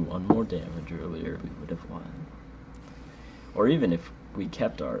only do 1 more damage earlier, we would have won. Or even if we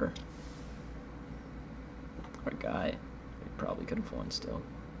kept our guy, we probably could have won still.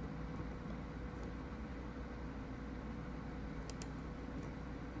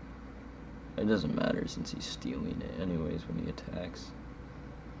 It doesn't matter since he's stealing it anyways when he attacks.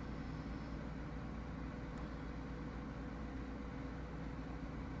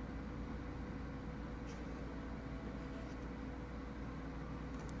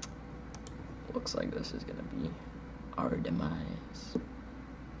 Looks like this is gonna be our demise.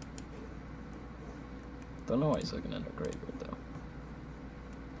 Don't know why he's looking at a graveyard though.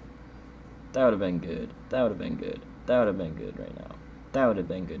 That would have been good. That would have been good. That would have been good right now. That would have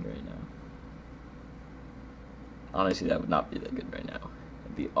been good right now. Honestly, that would not be that good right now.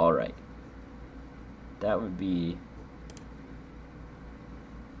 It'd be alright. That would be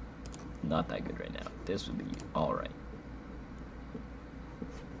not that good right now. This would be alright.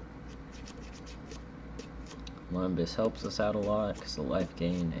 Limbus helps us out a lot because the life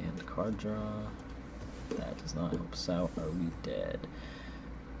gain and card draw. That does not help us out. Are we dead?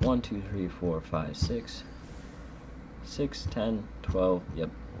 1, 2, 3, 4, 5, 6. 6, 10, 12. Yep.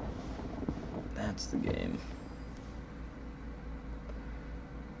 That's the game.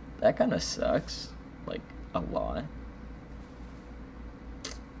 That kind of sucks. Like, a lot.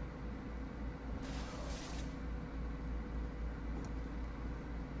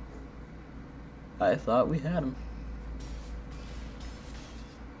 I thought we had him.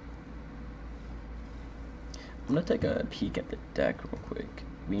 I'm gonna take a peek at the deck real quick.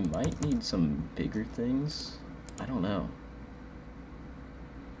 We might need some bigger things. I don't know.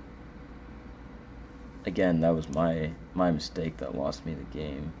 Again, that was my mistake that lost me the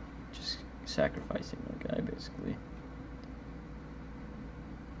game. Just sacrificing the guy, basically.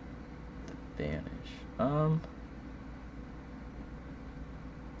 The Banish.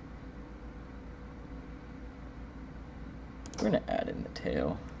 We're gonna add in the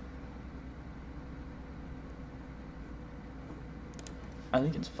tail. I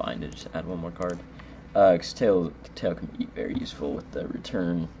think it's fine to just add 1 more card. Because tail can be very useful with the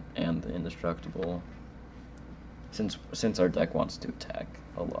return and the indestructible. Since our deck wants to attack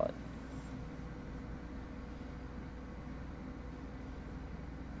a lot.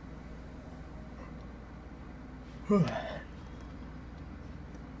 If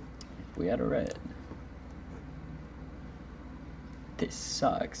we had a red. This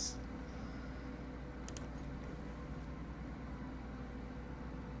sucks.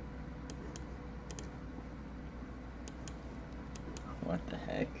 What the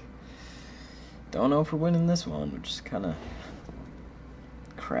heck? Don't know if we're winning this one, which is kind of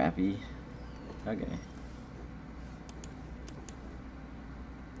crappy. Okay.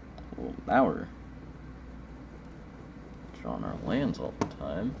 Well, now we're drawing our lands all the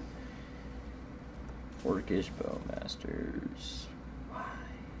time. Orcish Bowmasters. Why?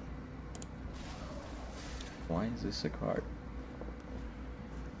 Why is this a card?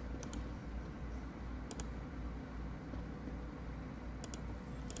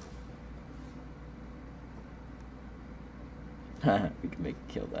 We can make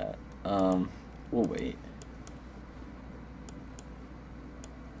kill that. We'll wait.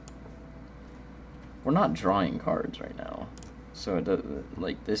 We're not drawing cards right now, so it does,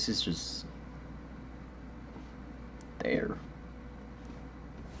 like, this is just there.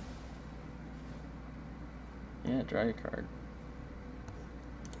 Yeah, draw your card.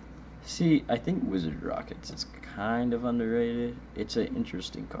 See, I think Wizard Rockets is kind of underrated. It's an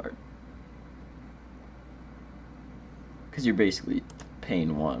interesting card. Because you're basically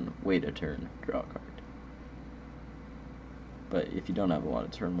paying 1, wait a turn, draw a card. But if you don't have a lot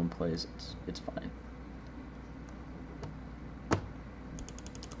of turn 1 plays, it's fine.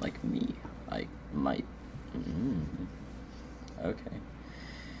 Like me, I might. Okay.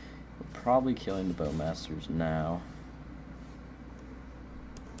 We're probably killing the Bowmasters now.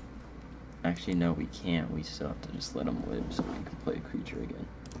 Actually, no, we can't. We still have to just let them live so we can play a creature again.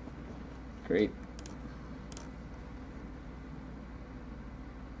 Great.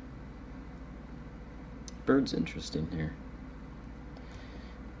 Bird's interesting here.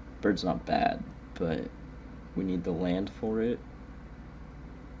 Bird's not bad, but we need the land for it.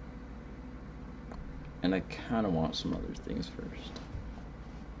 And I kind of want some other things first.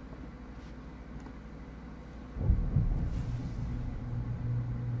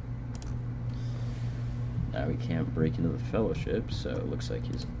 Now we can't break into the Fellowship, so it looks like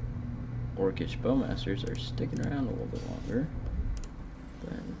his Orcish Bowmasters are sticking around a little bit longer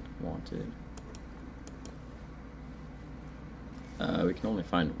than wanted. We can only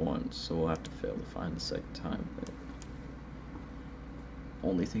find one, so we'll have to fail to find the second time. But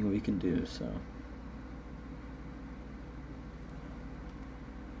only thing we can do, so.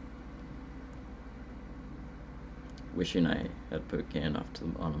 Wishing I had put Gandalf to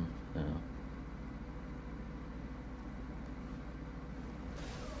the bottom now.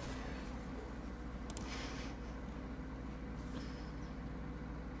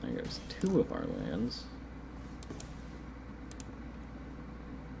 There goes 2 of our lands.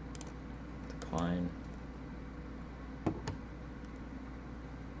 Decline.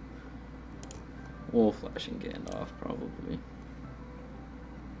 We'll flash and Gandalf probably.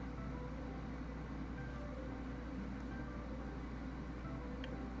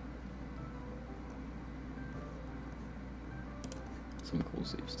 Some cool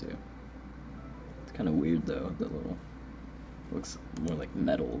saves too. It's kind of weird though, the little, looks more like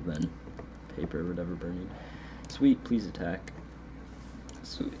metal than paper or whatever burning. Sweet, please attack.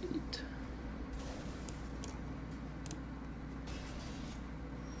 Sweet.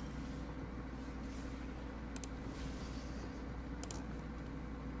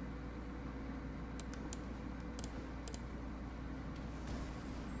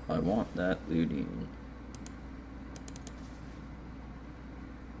 I want that looting.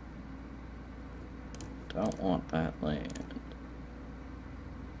 Don't want that land.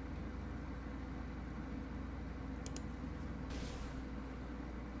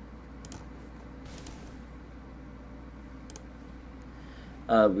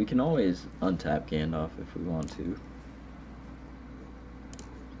 We can always untap Gandalf if we want to.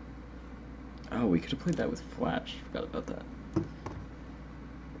 Oh, we could have played that with Flash. Forgot about that.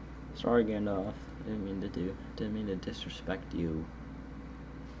 Sorry, Gandalf. Didn't mean to disrespect you.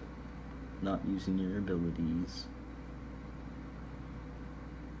 Not using your abilities.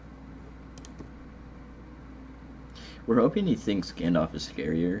 We're hoping he thinks Gandalf is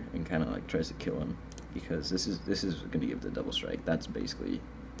scarier and kind of like tries to kill him, because this is going to give the double strike. That's basically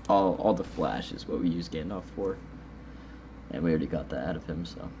all the flash is what we use Gandalf for, and we already got that out of him.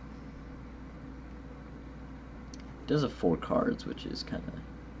 So he does have 4 cards, which is kind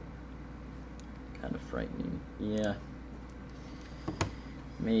of frightening. Yeah.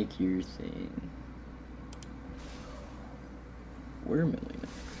 Make your thing. Wyrmling.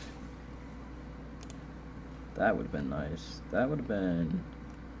 That would have been nice. That would have been.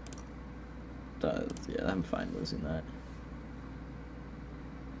 Yeah, I'm fine losing that.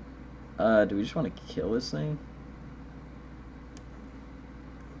 Do we just want to kill this thing?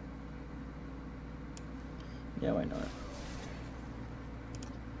 Yeah, why not?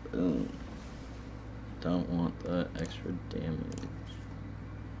 Boom. Don't want the extra damage.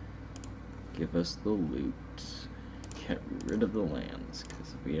 Give us the loot. Get rid of the lands,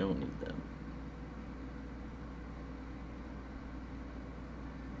 because we don't need them.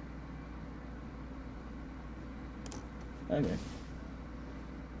 Okay.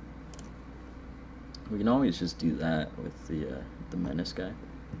 We can always just do that with the menace guy.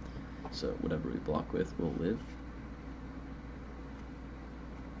 So whatever we block with will live.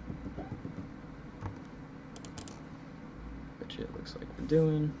 Which it looks like we're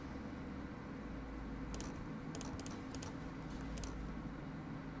doing.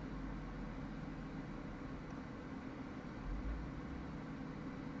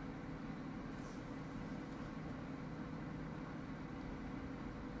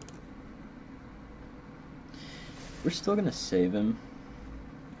 We're still gonna save him.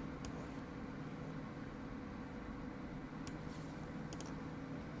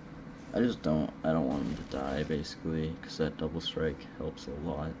 I don't want him to die, basically, because that double strike helps a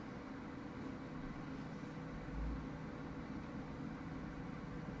lot.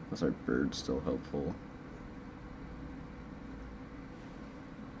 Plus our bird's still helpful.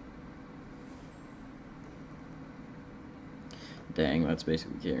 Dang, that's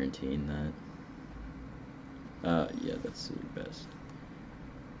basically guaranteeing that. Yeah, that's your best.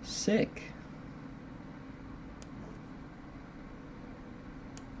 Sick.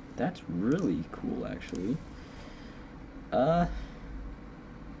 That's really cool, actually. I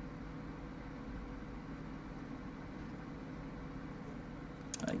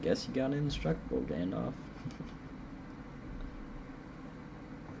guess you got indestructible, Gandalf.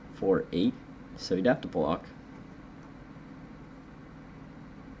 For 8, so he'd have to block.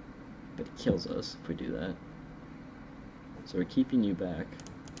 But he kills us if we do that. So we're keeping you back.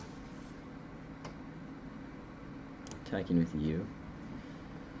 Attacking with you.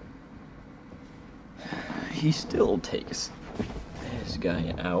 He still takes his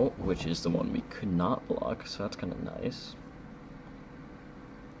guy out, which is the one we could not block, so that's kind of nice.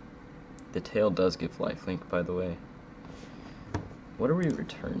 The tail does give lifelink, by the way. What are we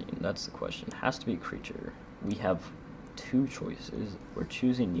returning? That's the question. It has to be a creature. We have two choices. We're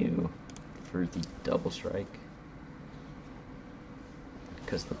choosing you for the double strike.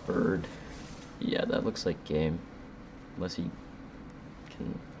 Because the bird... Yeah, that looks like game. Unless he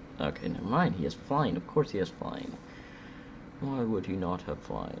can... Okay, never mind. He has flying. Of course he has flying. Why would he not have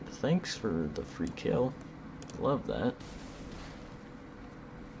flying? Thanks for the free kill. Love that.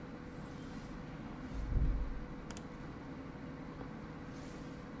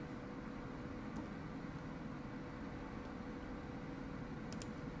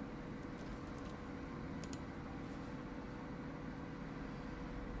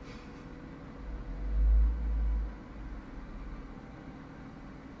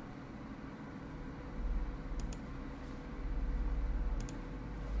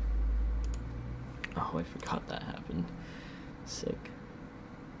 Oh, I forgot that happened. Sick.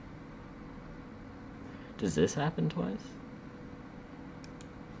 Does this happen twice?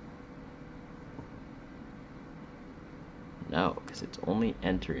 No, because it's only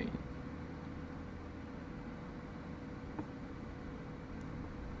entering.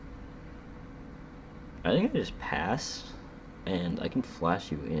 I think I just pass, and I can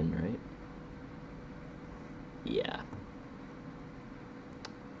flash you in, right? Yeah.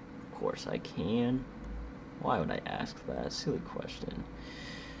 Of course I can. Why would I ask that? Silly question.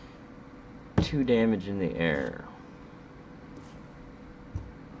 2 damage in the air.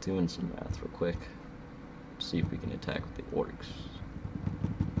 Doing some math real quick. See if we can attack with the orcs.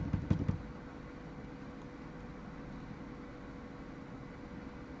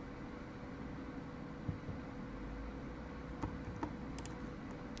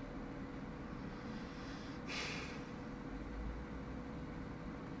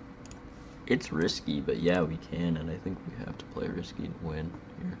 It's risky, but yeah, we can, and I think we have to play risky to win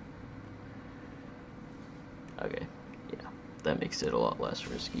here. Okay, yeah, that makes it a lot less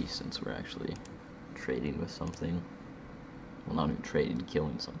risky since we're actually trading with something. Well, not even trading,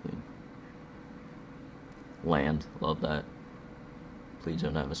 killing something. Land, love that. Please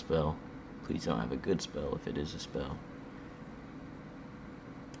don't have a spell. Please don't have a good spell if it is a spell.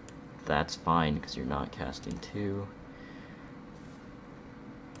 That's fine, because you're not casting 2.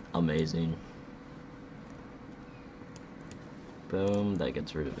 Amazing. Boom, that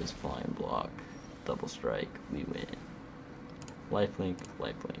gets rid of his flying block. Double strike, we win. Lifelink,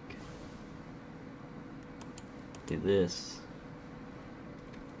 lifelink. Do this.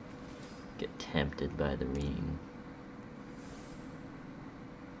 Get tempted by the ring.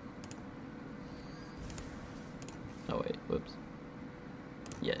 Oh wait, whoops.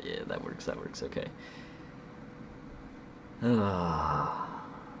 Yeah, that works, okay.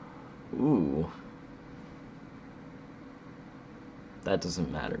 Ooh. That doesn't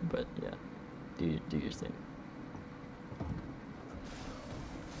matter, but yeah. Do your thing.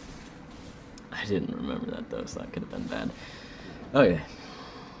 I didn't remember that though, so that could have been bad. Okay.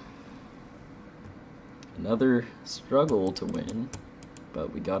 Another struggle to win,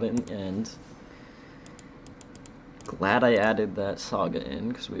 but we got it in the end. Glad I added that saga in,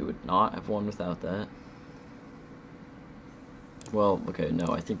 because we would not have won without that. Well, okay,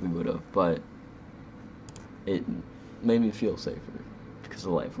 no, I think we would have, but it made me feel safer because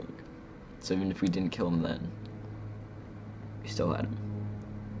of lifelink. So even if we didn't kill him then, we still had him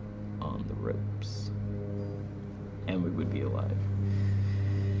on the ropes, and we would be alive.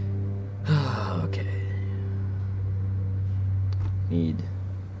 Okay. Need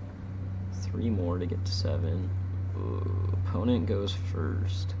 3 more to get to 7. Ooh, opponent goes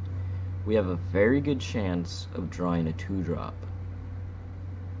first. We have a very good chance of drawing a 2-drop.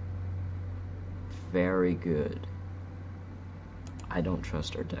 Very good. I don't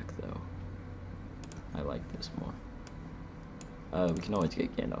trust our deck though. I like this more. We can always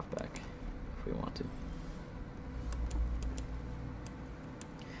get Gandalf back if we want to.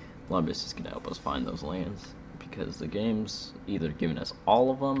 Lumbus is gonna help us find those lands because the game's either giving us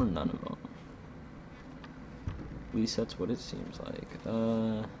all of them or none of them. At least that's what it seems like.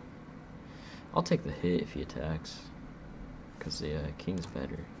 I'll take the hit if he attacks because the king's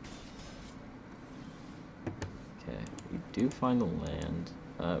better. Okay, we do find the land.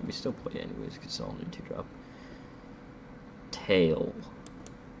 We still play anyways because it's all new 2-drop. Tail.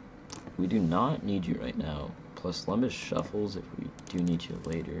 We do not need you right now. Plus Lumbus shuffles if we do need you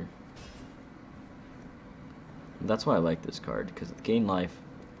later. That's why I like this card, because with gain life,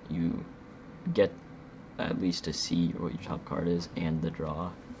 you get at least to see what your top card is and the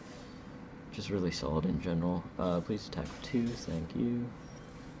draw. Just really solid in general. Please attack for 2, thank you.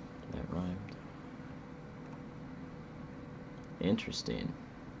 That rhymed. Interesting.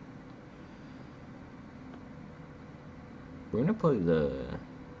 We're gonna play the...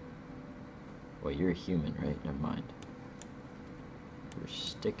 Well, you're a human, right? Never mind. We're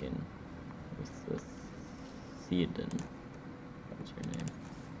sticking with the Theoden. That was your name.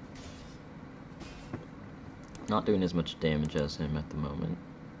 Not doing as much damage as him at the moment.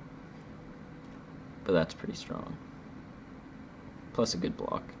 But that's pretty strong. Plus a good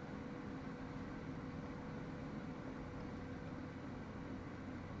block.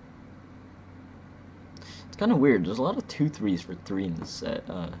 It's kind of weird. There's a lot of 2/3s for 3 in this set.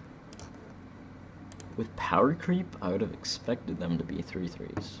 With power creep, I would have expected them to be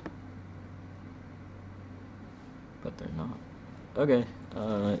 3/3s. But they're not. Okay,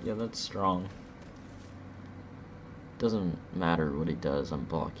 yeah, that's strong. Doesn't matter what he does, I'm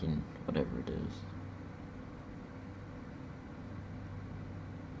blocking whatever it is.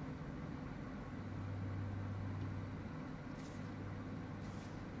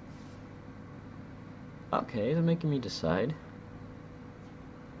 Okay, they're making me decide.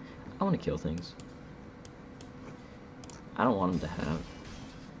 I want to kill things. I don't want him to have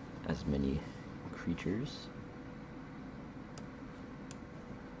as many creatures.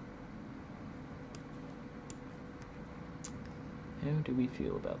 How do we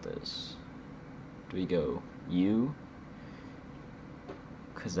feel about this? Do we go you?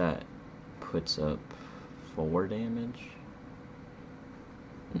 Because that puts up 4 damage.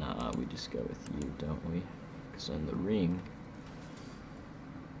 Nah, we just go with you, don't we? Because then the ring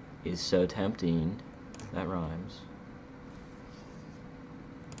is so tempting. That rhymes.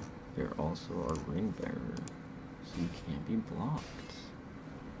 You're also a ring bearer, so you can't be blocked.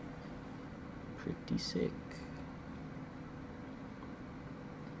 Pretty sick.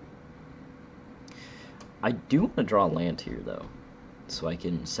 I do want to draw land here, though, so I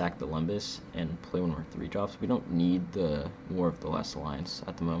can sack the Lembas and play one of our 3-drops. We don't need the War of the Last Alliance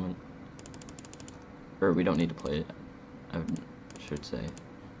at the moment. Or we don't need to play it, I should say.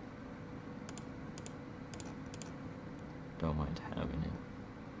 Don't mind having it.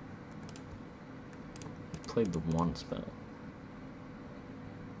 Played the 1 spell.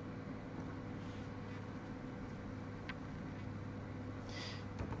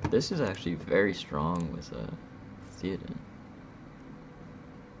 This is actually very strong with Theoden.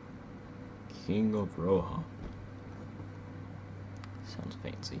 King of Rohan. Sounds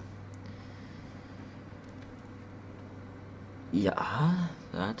fancy. Yeah,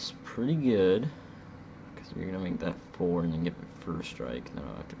 that's pretty good. Because you're gonna make that 4 and then get my first strike, and then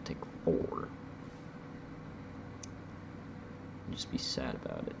I'll have to take 4. Just be sad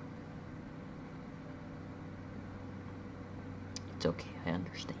about it. It's okay, I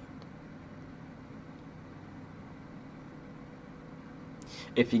understand.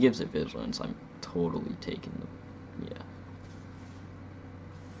 If he gives it vigilance, I'm totally taking the... yeah.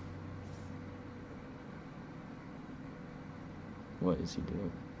 What is he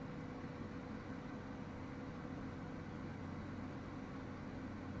doing?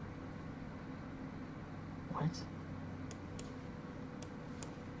 What?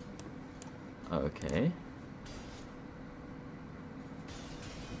 Okay.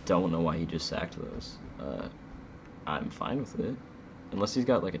 Don't know why he just sacked those. I'm fine with it. Unless he's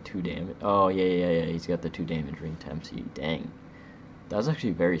got like a 2 damage. Oh, yeah. He's got the 2 damage ring Tempsy. Dang. That was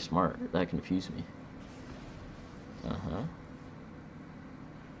actually very smart. That confused me. Uh-huh.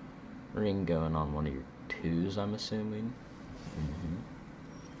 Ring going on one of your 2s, I'm assuming.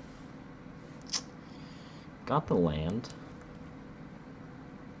 Got the land.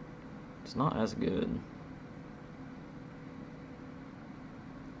 It's not as good.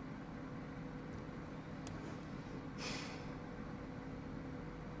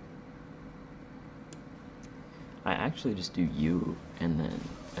 I actually just do you and then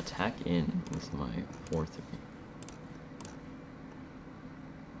attack in with my 4/3.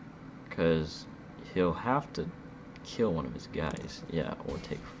 Because he'll have to kill one of his guys, yeah, or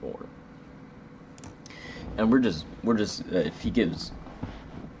take 4. And we're just if he gives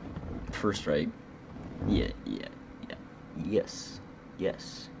first strike, yes,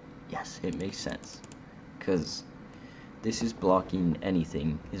 it makes sense. Because this is blocking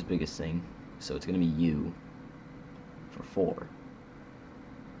anything, his biggest thing, so it's gonna be you for 4.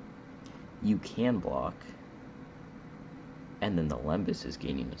 You can block, and then the Lembas is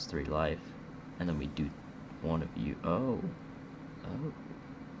gaining us 3 life, and then we do one of you. Oh.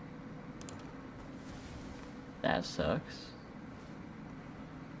 That sucks.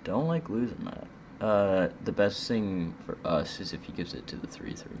 Don't like losing that. The best thing for us is if he gives it to the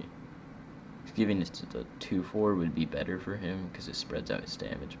 3/3. Giving it to the 2/4 would be better for him because it spreads out his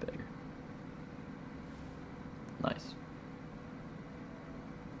damage better. Nice.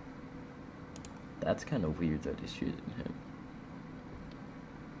 That's kind of weird that he's shooting him.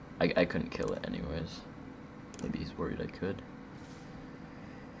 I couldn't kill it anyways. Maybe he's worried I could.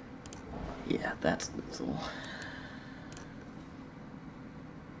 Yeah, that's lethal.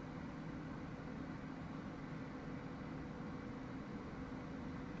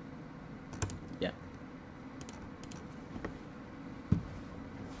 Yeah.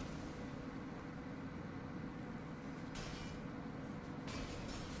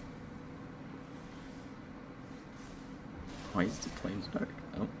 Why is the flames dark?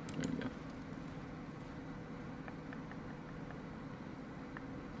 Oh, there we go.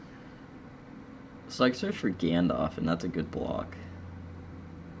 So I can search for Gandalf, and that's a good block.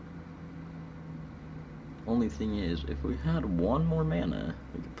 Only thing is, if we had one more mana,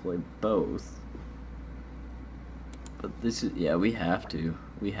 we could play both. But this is, yeah, we have to.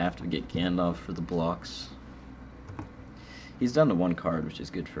 We have to get Gandalf for the blocks. He's down to one card, which is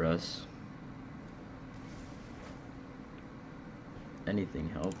good for us. Anything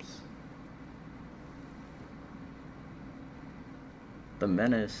helps. The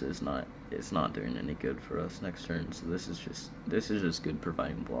Menace is not, it's not doing any good for us next turn, so this is just good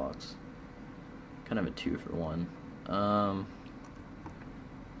providing blocks. Kind of a 2-for-1.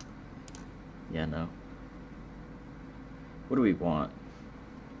 Yeah, no. What do we want?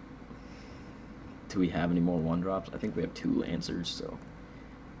 Do we have any more 1-drops? I think we have 2 Lancers, so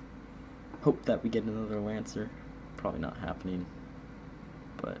hope that we get another Lancer. Probably not happening,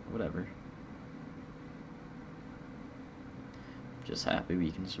 but whatever. Just happy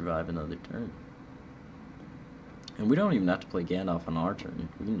we can survive another turn. And we don't even have to play Gandalf on our turn.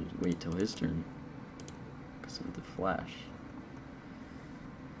 We can just wait till his turn because of the flash.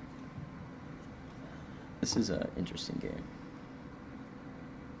 This is an interesting game,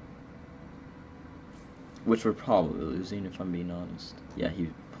 which we're probably losing if I'm being honest. Yeah, he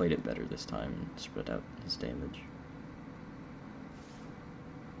played it better this time and spread out his damage.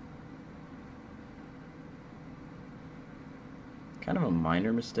 Kind of a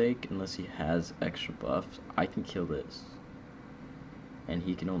minor mistake unless he has extra buffs. I can kill this, and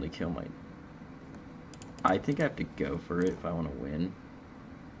he can only kill my... I think I have to go for it if I want to win.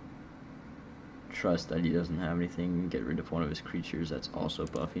 Trust that he doesn't have anything and get rid of one of his creatures that's also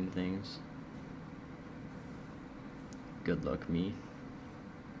buffing things. Good luck, me.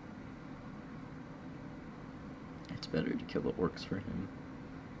 It's better to kill the orcs for him,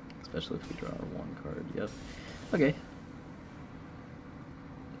 especially if we draw our 1 card. Yep. Okay.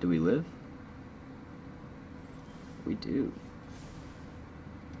 Do we live? We do.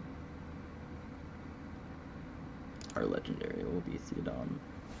 Our legendary will be Theoden.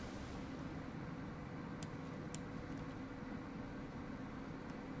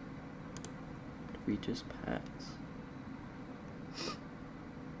 We just pass.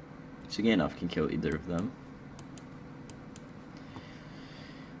 So Gandalf can kill either of them.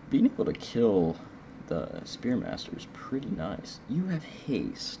 Being able to kill the Spearmaster is pretty nice. You have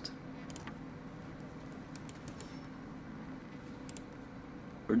haste.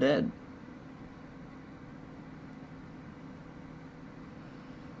 We're dead.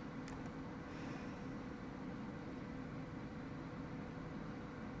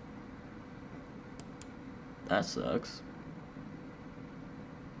 That sucks.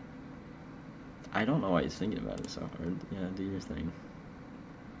 I don't know why he's thinking about it so hard. Yeah, do your thing.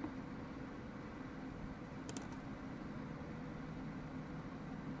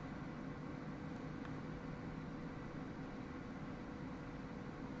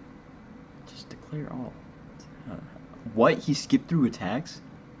 Just declare all. What? He skipped through attacks?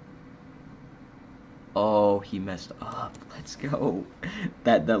 Oh, he messed up. Let's go.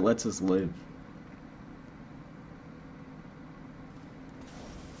 That lets us live.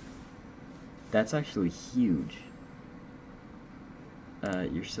 That's actually huge.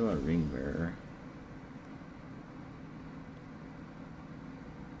 You're still a ring bearer.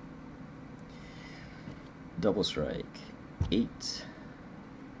 Double strike. 8.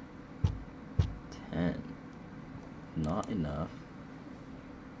 10. Not enough.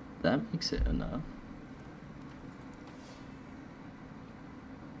 That makes it enough.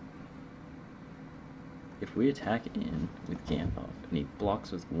 If we attack in with Gandalf and he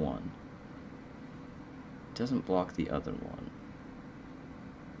blocks with 1, doesn't block the other one.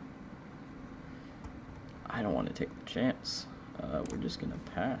 I don't want to take the chance. We're just gonna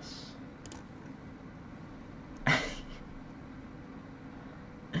pass.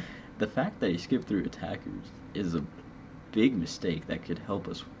 The fact that he skipped through attackers is a big mistake that could help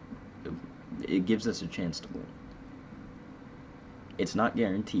us it gives us a chance to win. It's not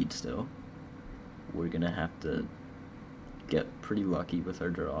guaranteed still. We're gonna have to get pretty lucky with our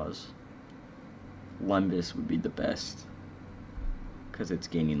draws. Lembas would be the best, because it's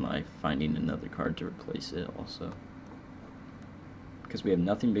gaining life, finding another card to replace it also. Because we have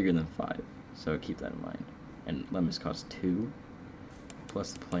nothing bigger than 5, so keep that in mind. And Lembas costs 2,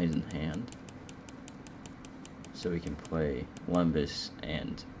 plus the plays in hand. So we can play Lembas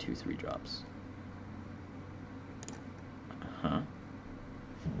and 2/3 drops. Uh-huh.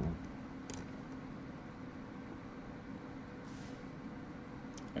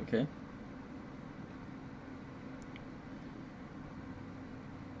 Okay.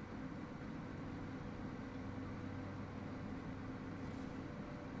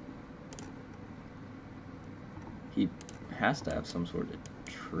 He has to have some sort of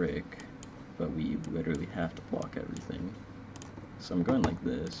trick, but we literally have to block everything. So I'm going like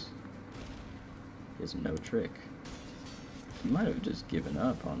this. He has no trick. He might have just given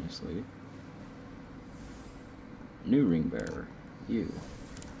up, honestly. New ring bearer. You.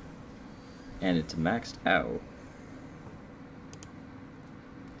 And it's maxed out.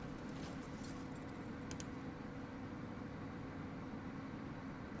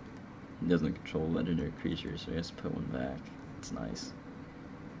 He doesn't control legendary creatures, so he has to put one back. It's nice.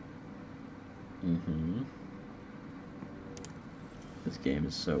 This game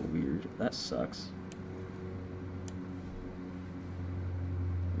is so weird. That sucks.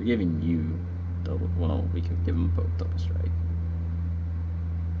 We're giving you double. Well, we can give them both double strike.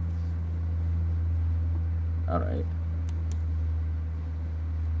 Alright.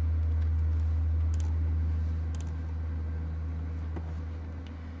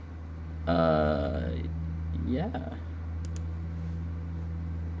 Yeah.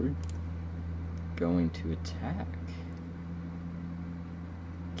 We're going to attack.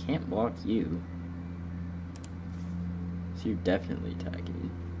 Can't block you. So you're definitely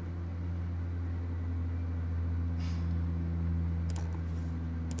attacking.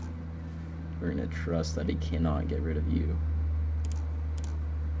 We're gonna trust that he cannot get rid of you.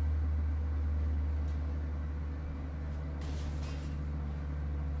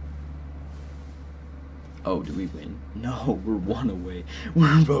 Oh, do we win? No, we're 1 away.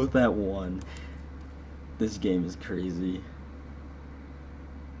 We're both at 1. This game is crazy.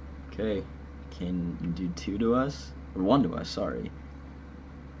 Okay, can you do 2 to us? Or 1 to us, sorry.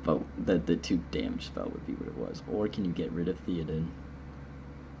 But the 2 damage spell would be what it was. Or can you get rid of Theoden?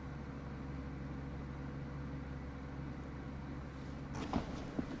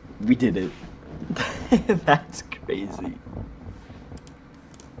 We did it. That's crazy.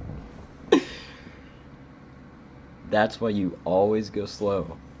 That's why you always go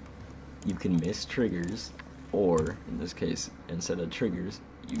slow. You can miss triggers, or in this case, instead of triggers,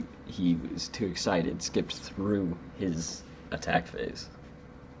 he was too excited, skipped through his attack phase.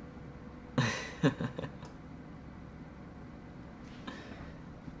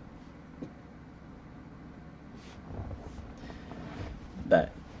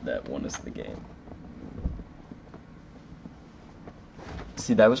 That won us the game.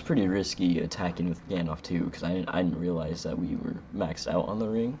 See, that was pretty risky attacking with Gandalf too, because I didn't realize that we were maxed out on the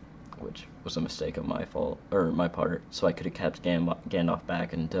ring, which was a mistake on my fault, or my part. So I could have kept Gandalf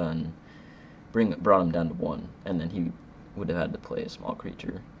back and brought him down to 1, and then he would have had to play a small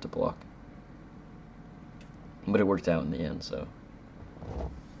creature to block. But it worked out in the end, so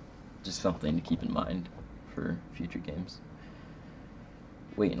just something to keep in mind for future games.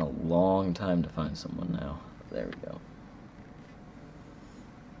 Waiting a long time to find someone now. There we go.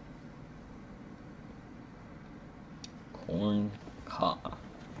 Khorne Ka.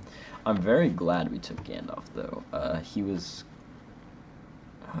 I'm very glad we took Gandalf, though. He was...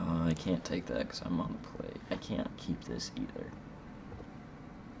 I can't take that because I'm on the play. I can't keep this either.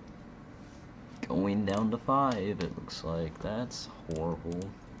 Going down to 5, it looks like. That's horrible.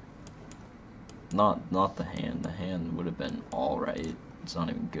 Not the hand. The hand would have been alright. It's not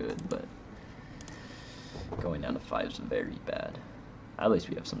even good, but going down to 5 is very bad. At least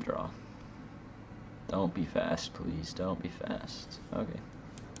we have some draw. Don't be fast, please. Don't be fast. Okay.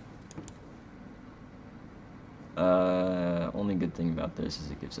 Only good thing about this is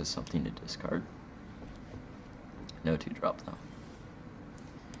it gives us something to discard. No 2-drop, though.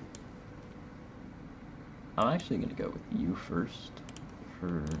 I'm actually going to go with you first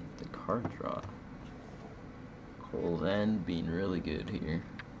for the card draw. Cold End being really good here.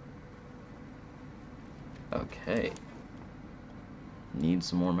 Okay. Need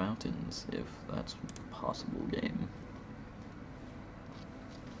some more mountains, if that's a possible game.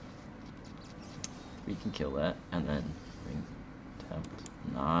 We can kill that, and then ring tempt.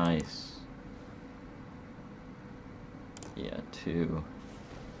 Nice. Yeah, 2.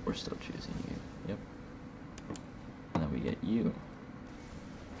 We're still choosing you. Yep. And then we get you.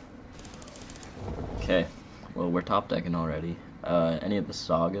 Okay. Well, we're top decking already. Any of the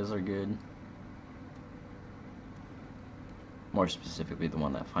sagas are good. More specifically, the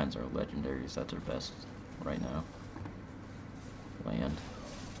one that finds our legendaries. That's our best right now. Land.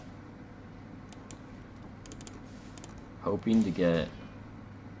 Hoping to get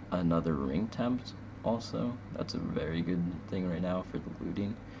another ring temp also. That's a very good thing right now for the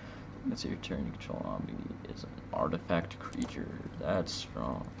looting. It's your turn to control Omni is an artifact creature. That's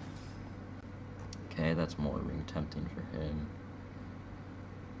strong. Okay, that's more ring tempting for him.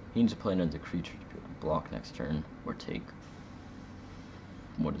 He needs to play another creature to be able to block next turn or take.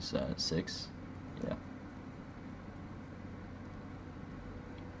 What is that? 6? Yeah.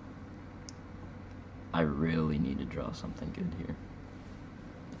 I really need to draw something good here.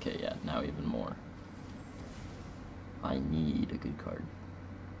 Okay, yeah, now even more. I need a good card.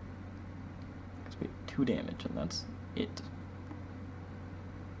 Because we have 2 damage, and that's it.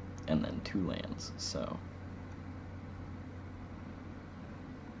 And then 2 lands, so.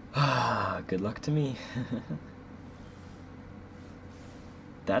 Good luck to me.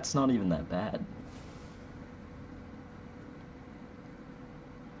 That's not even that bad.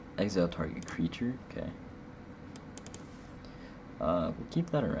 Exile target creature, okay. We'll keep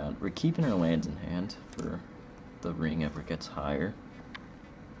that around. We're keeping our lands in hand for the ring ever gets higher.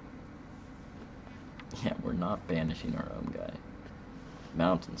 Yeah, we're not banishing our own guy.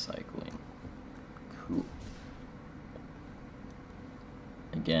 Mountain cycling. Cool.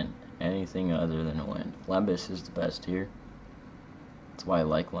 Again, anything other than a land. Lembas is the best here. That's why I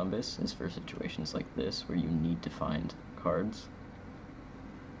like Lembas, is for situations like this where you need to find cards.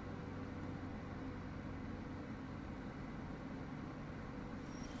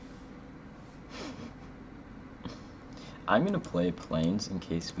 I'm gonna play Plains in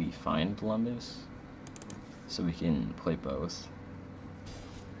case we find Lembas, so we can play both.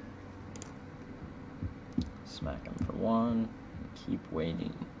 Smack him for 1, keep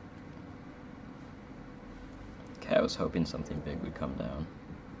waiting. Okay, I was hoping something big would come down.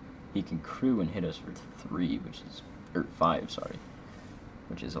 He can crew and hit us for 3, which is, or 5, sorry,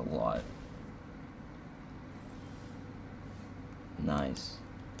 which is a lot. Nice.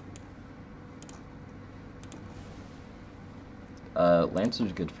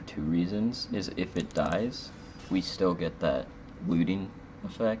 Lancer's good for 2 reasons. Is if it dies, we still get that looting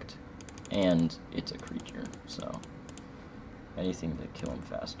effect, and it's a creature, so anything to kill him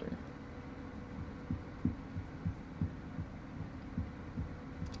faster.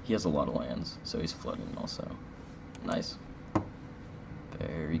 He has a lot of lands, so he's flooding also. Nice.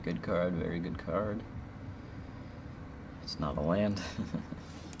 Very good card, very good card. It's not a land.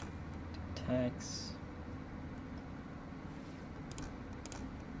 Attacks.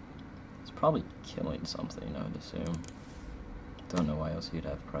 Probably killing something, I would assume. Don't know why else he'd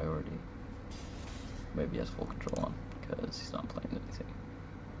have priority. Maybe he has full control on, because he's not playing anything.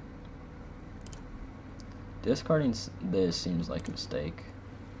 Discarding this seems like a mistake.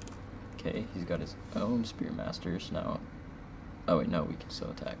 Okay, he's got his own Spearmasters now. Oh wait, no, we can still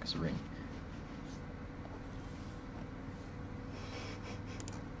attack as a ring.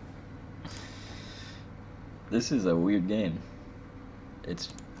 This is a weird game. It's...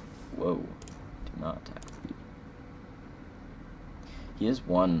 Whoa. Do not attack 3. He is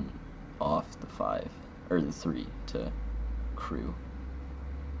 1 off the 5, or the 3 to crew.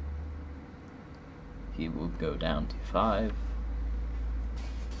 He will go down to 5.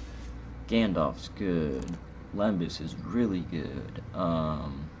 Gandalf's good. Lembas is really good.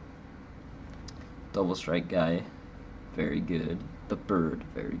 Double strike guy, very good. The bird,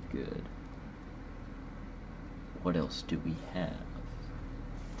 very good. What else do we have?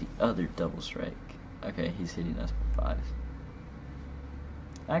 The other double strike. Okay, he's hitting us for 5.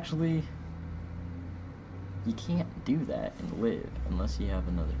 Actually, you can't do that and live unless you have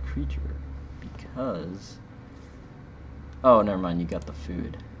another creature, because... Oh, never mind, you got the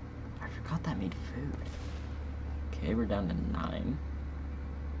food. I forgot that made food. Okay, we're down to 9.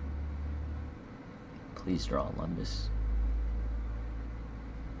 Please draw Lembas.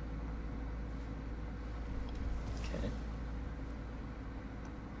 Okay.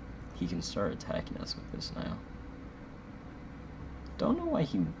 He can start attacking us with this now. Don't know why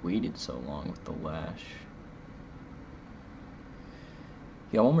he waited so long with the lash.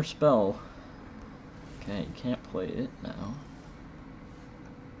 He got 1 more spell. Okay, you can't play it now.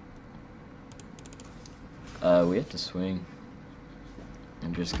 We have to swing.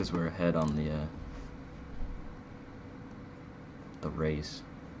 And just because we're ahead on the race.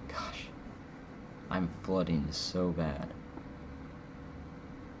 Gosh. I'm flooding so bad.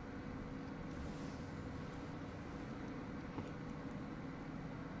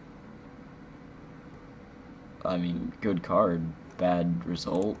 I mean, good card, bad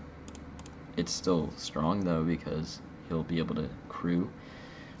result. It's still strong though because he'll be able to crew.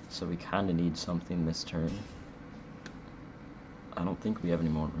 So we kind of need something this turn. I don't think we have any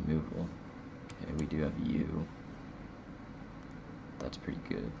more removal. Okay, we do have you. That's pretty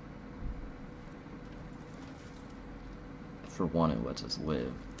good. For one, it lets us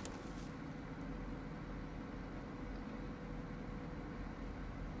live.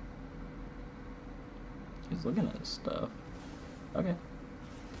 He's looking at his stuff. Okay.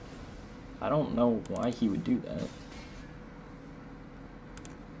 I don't know why he would do that.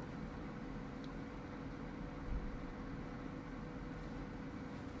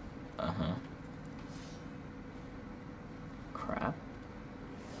 Uh-huh. Crap.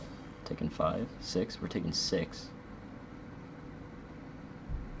 Taking 5, 6. We're taking 6.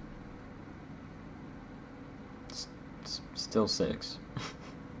 Still 6.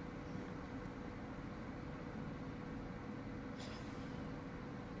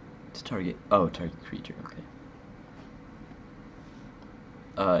 To target. Oh, target creature.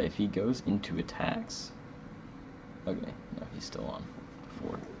 Okay. If he goes into attacks. Okay. No, he's still on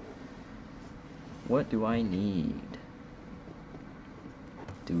 4. What do I need?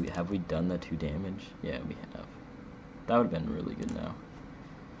 Have we done the 2 damage? Yeah, we have. That would have been really good now.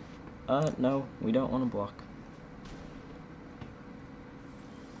 No, we don't want to block.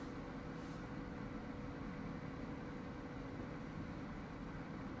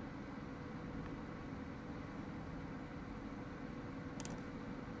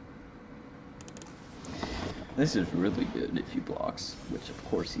 This is really good if he blocks, which of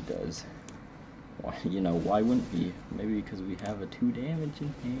course he does. Why, you know, why wouldn't we? Maybe because we have a 2 damage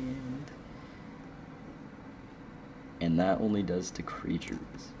in hand. And that only does to creatures.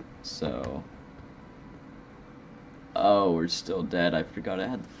 So. Oh, we're still dead. I forgot I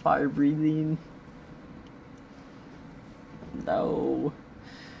had the fire breathing. No.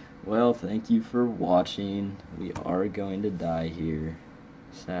 Well, thank you for watching. We are going to die here,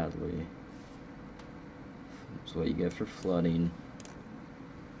 sadly. That's what you get for flooding.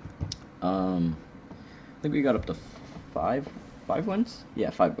 I think we got up to 5 wins?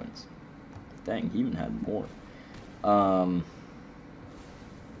 Yeah, 5 wins. Dang, he even had more.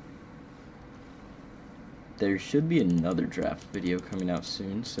 There should be another draft video coming out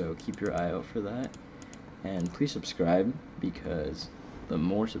soon, so keep your eye out for that. And please subscribe, because the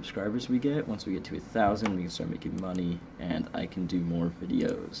more subscribers we get, once we get to 1,000, we can start making money, and I can do more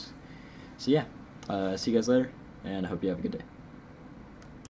videos. So yeah, see you guys later, and I hope you have a good day.